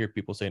often hear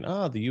people saying,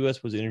 the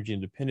U.S. was energy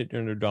independent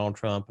under Donald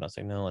Trump. And I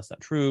say, no, that's not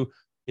true.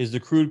 Is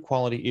the crude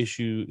quality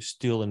issue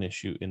still an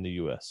issue in the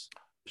U.S.?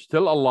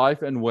 Still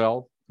alive and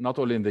well, not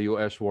only in the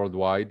U.S.,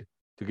 worldwide.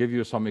 To give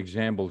you some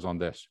examples on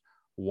this,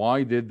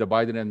 why did the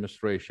Biden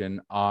administration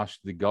ask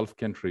the Gulf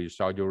countries,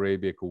 Saudi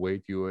Arabia,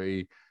 Kuwait,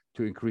 UAE,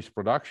 to increase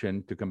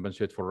production to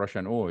compensate for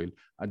Russian oil,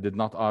 and did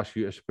not ask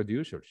U.S.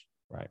 producers?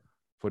 Right.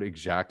 For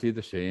exactly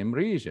the same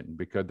reason,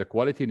 because the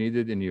quality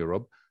needed in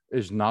Europe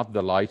is not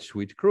the light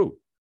sweet crude.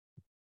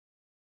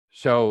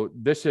 So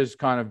this is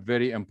kind of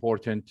very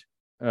important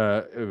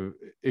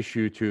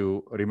issue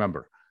to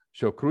remember.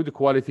 So crude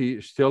quality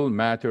still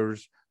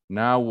matters.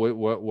 Now,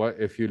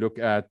 if you look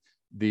at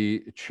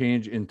the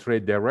change in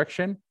trade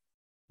direction,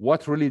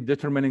 what's really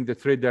determining the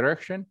trade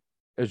direction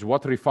is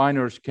what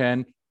refiners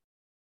can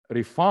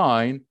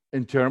refine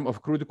in terms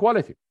of crude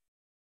quality.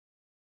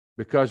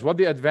 Because what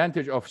the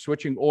advantage of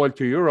switching oil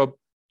to Europe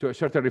to a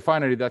certain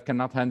refinery that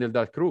cannot handle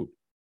that crude?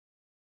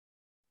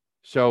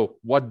 So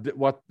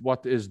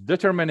what is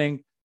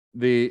determining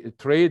the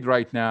trade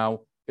right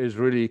now is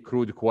really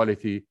crude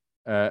quality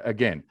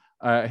again.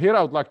 Here,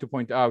 I would like to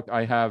point out,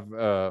 I have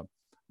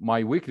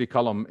my weekly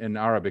column in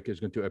Arabic is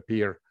going to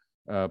appear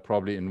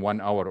probably in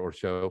 1 hour or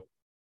so.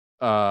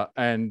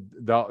 And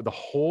the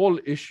whole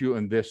issue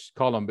in this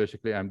column,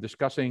 basically, I'm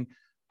discussing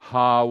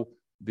how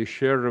the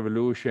share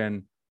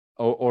revolution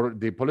or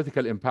the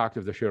political impact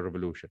of the share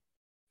revolution.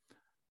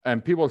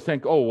 And people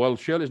think, oh, well,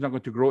 shale is not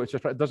going to grow,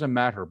 etc. It doesn't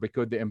matter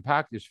because the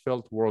impact is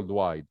felt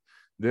worldwide.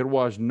 There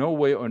was no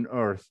way on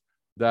earth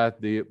that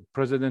the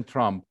President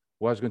Trump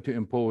was going to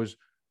impose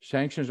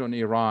sanctions on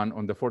Iran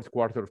on the fourth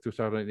quarter of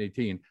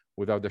 2018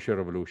 without the shale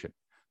revolution.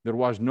 There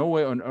was no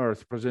way on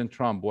earth President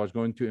Trump was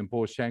going to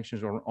impose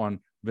sanctions on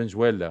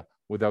Venezuela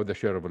without the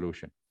shale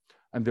revolution.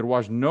 And there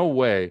was no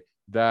way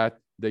that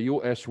the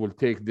US will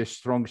take this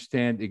strong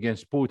stand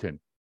against Putin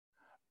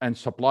and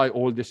supply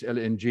all this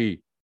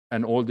LNG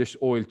and all this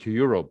oil to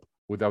Europe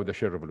without the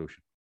shale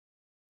revolution.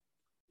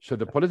 So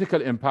the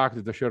political impact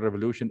of the shale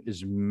revolution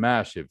is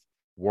massive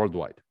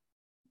worldwide.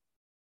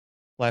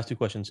 Last two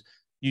questions.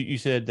 You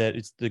said that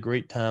it's the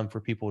great time for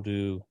people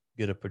to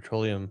get a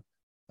petroleum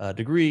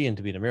degree and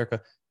to be in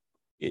America.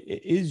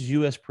 Is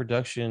U.S.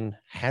 production,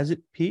 has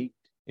it peaked?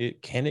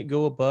 Can it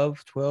go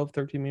above 12,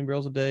 13 million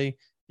barrels a day?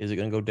 Is it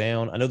going to go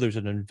down? I know there's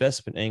an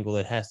investment angle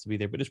that has to be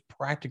there, but it's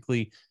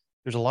practically,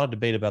 there's a lot of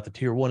debate about the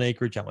tier 1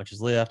 acreage, how much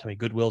is left, how many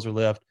good wells are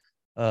left.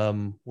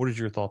 What is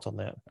your thoughts on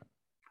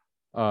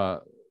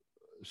that?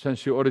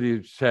 Since you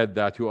already said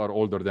that you are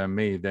older than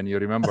me, then you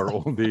remember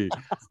all the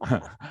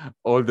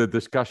all the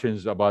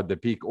discussions about the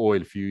peak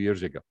oil a few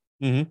years ago.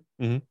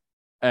 Mm-hmm. Mm-hmm.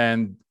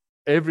 And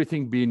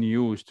everything being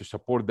used to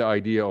support the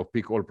idea of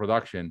peak oil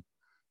production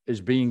is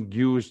being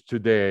used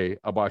today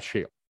about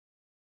shale.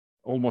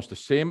 Almost the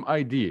same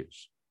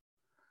ideas.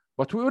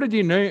 But we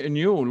already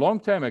knew a long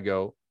time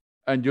ago,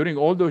 and during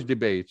all those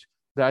debates,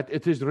 that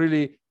it is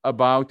really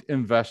about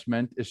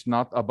investment. It's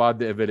not about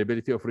the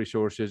availability of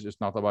resources.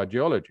 It's not about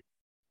geology.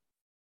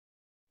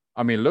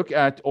 I mean, look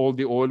at all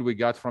the oil we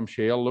got from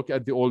shale. Look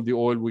at all the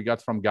oil we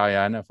got from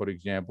Guyana, for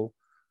example.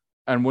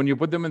 And when you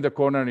put them in the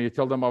corner and you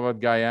tell them about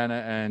Guyana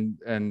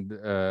and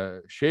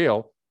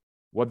shale,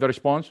 what the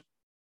response?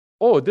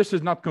 Oh, this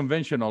is not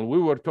conventional. We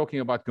were talking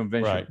about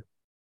conventional. Right.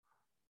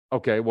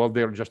 Okay, well,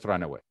 they'll just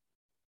run away.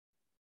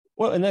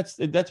 Well, and that's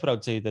what I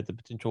would say, that the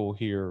potential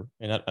here,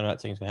 and I'm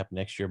not saying it's going to happen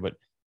next year, but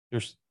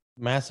there's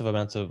massive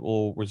amounts of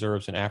oil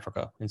reserves in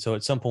Africa. And so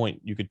at some point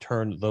you could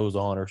turn those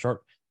on or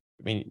start.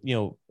 I mean,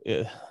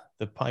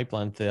 the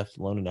pipeline theft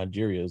alone in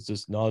Nigeria is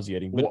just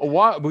nauseating. But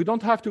why? We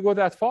don't have to go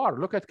that far.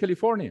 Look at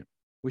California.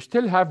 We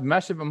still have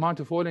massive amount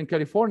of oil in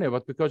California,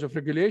 but because of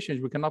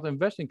regulations, we cannot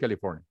invest in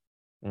California.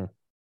 Mm.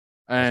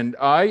 And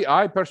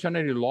I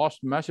personally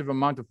lost massive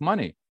amount of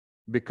money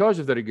because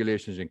of the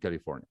regulations in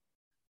California.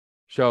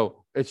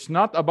 So it's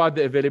not about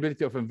the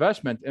availability of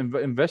investment.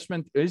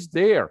 Investment is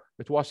there.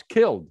 It was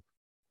killed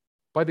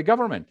by the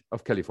government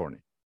of California.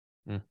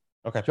 Mm.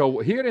 Okay. So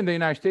here in the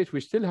United States,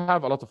 we still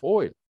have a lot of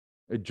oil.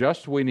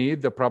 We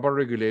need the proper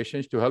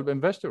regulations to help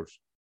investors.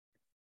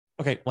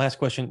 Okay. Last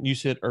question. You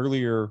said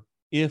earlier,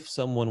 if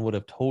someone would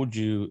have told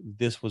you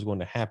this was going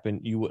to happen,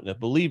 you wouldn't have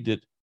believed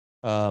it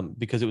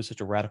because it was such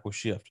a radical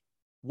shift.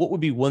 What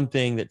would be one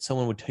thing that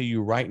someone would tell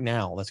you right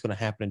now that's going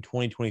to happen in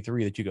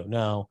 2023 that you go,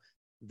 no,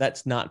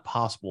 that's not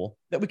possible,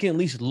 that we can at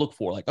least look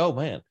for? Like, oh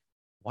man,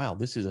 wow,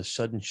 this is a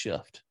sudden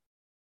shift.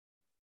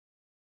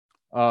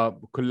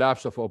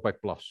 Collapse of OPEC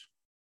plus.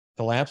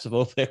 Collapse of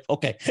OPEC.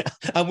 Okay,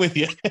 I'm with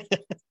you.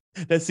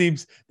 That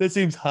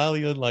seems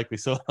highly unlikely.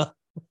 So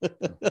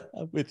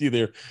I'm with you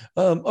there.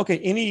 Okay,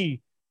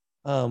 any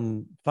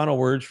final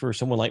words for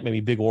someone like maybe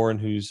Big Oren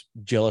who's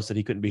jealous that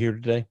he couldn't be here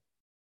today?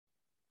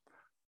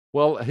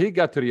 Well, he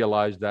got to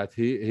realize that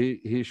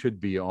he should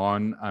be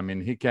on. I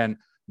mean, he can.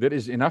 There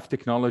is enough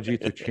technology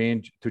to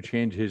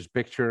change his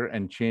picture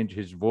and change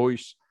his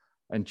voice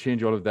and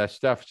change all of that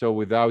stuff. So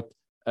without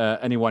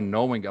anyone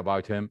knowing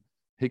about him,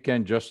 he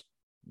can just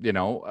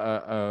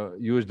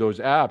use those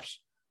apps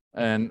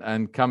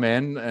and come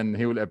in, and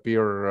he will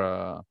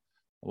appear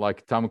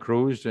like Tom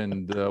Cruise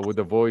and with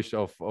the voice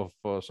of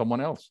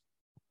someone else.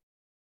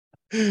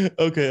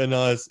 Okay,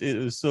 Anas, it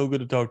was so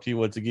good to talk to you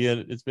once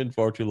again. It's been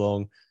far too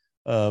long.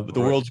 But the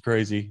world's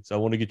crazy, so I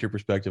want to get your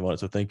perspective on it.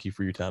 So thank you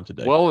for your time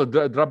today. Well,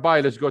 drop by.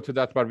 Let's go to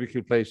that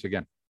barbecue place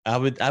again.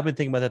 I've been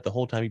thinking about that the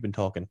whole time you've been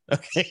talking.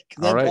 Okay,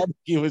 all right.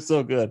 Barbecue was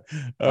so good.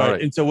 All right.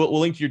 And so we'll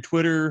link to your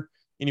Twitter.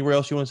 Anywhere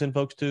else you want to send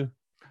folks to?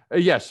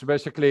 Yes,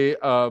 basically,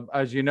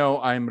 as you know,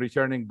 I'm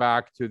returning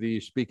back to the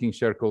speaking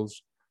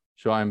circles.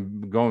 So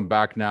I'm going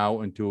back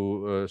now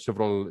into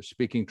several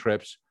speaking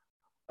trips.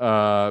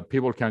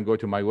 People can go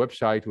to my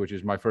website, which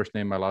is my first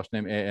name, my last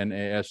name,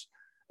 ANAS.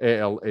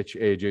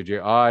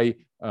 ALHAJJI.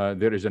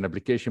 There is an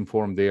application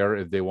form there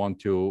if they want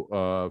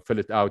to fill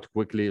it out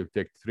quickly. It'll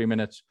take 3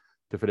 minutes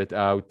to fill it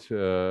out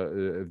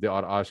if they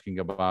are asking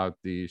about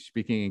the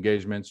speaking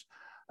engagements.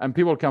 And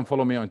people can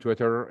follow me on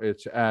Twitter.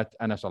 It's at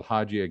Anas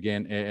Al-Haji,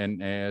 again,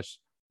 ANAS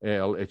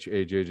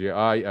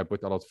ALHAJJI. I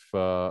put a lot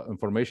of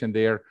information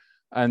there.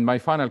 And my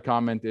final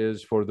comment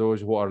is for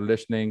those who are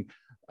listening,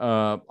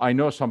 I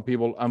know some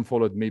people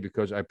unfollowed me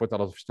because I put a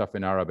lot of stuff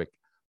in Arabic.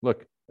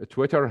 Look,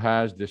 Twitter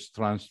has this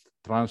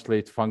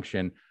translate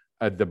function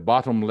at the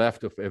bottom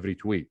left of every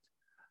tweet.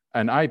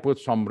 And I put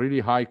some really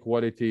high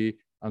quality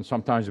and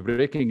sometimes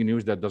breaking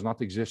news that does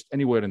not exist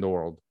anywhere in the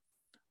world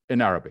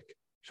in Arabic.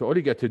 So all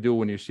you get to do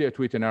when you see a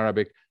tweet in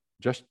Arabic,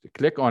 just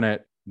click on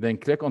it, then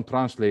click on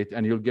translate,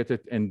 and you'll get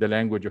it in the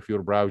language of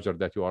your browser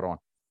that you are on.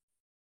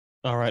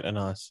 All right,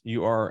 Anas,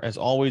 you are, as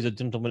always, a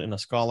gentleman and a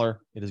scholar.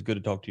 It is good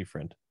to talk to you,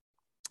 friend.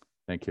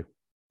 Thank you.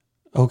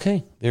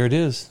 Okay, there it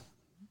is.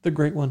 The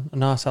great one,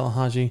 Anas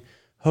Al-Haji.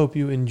 Hope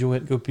you enjoy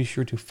it. Go be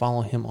sure to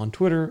follow him on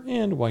Twitter.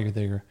 And while you're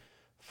there,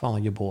 follow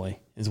your boy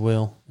as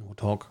well. And we'll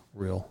talk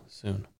real soon.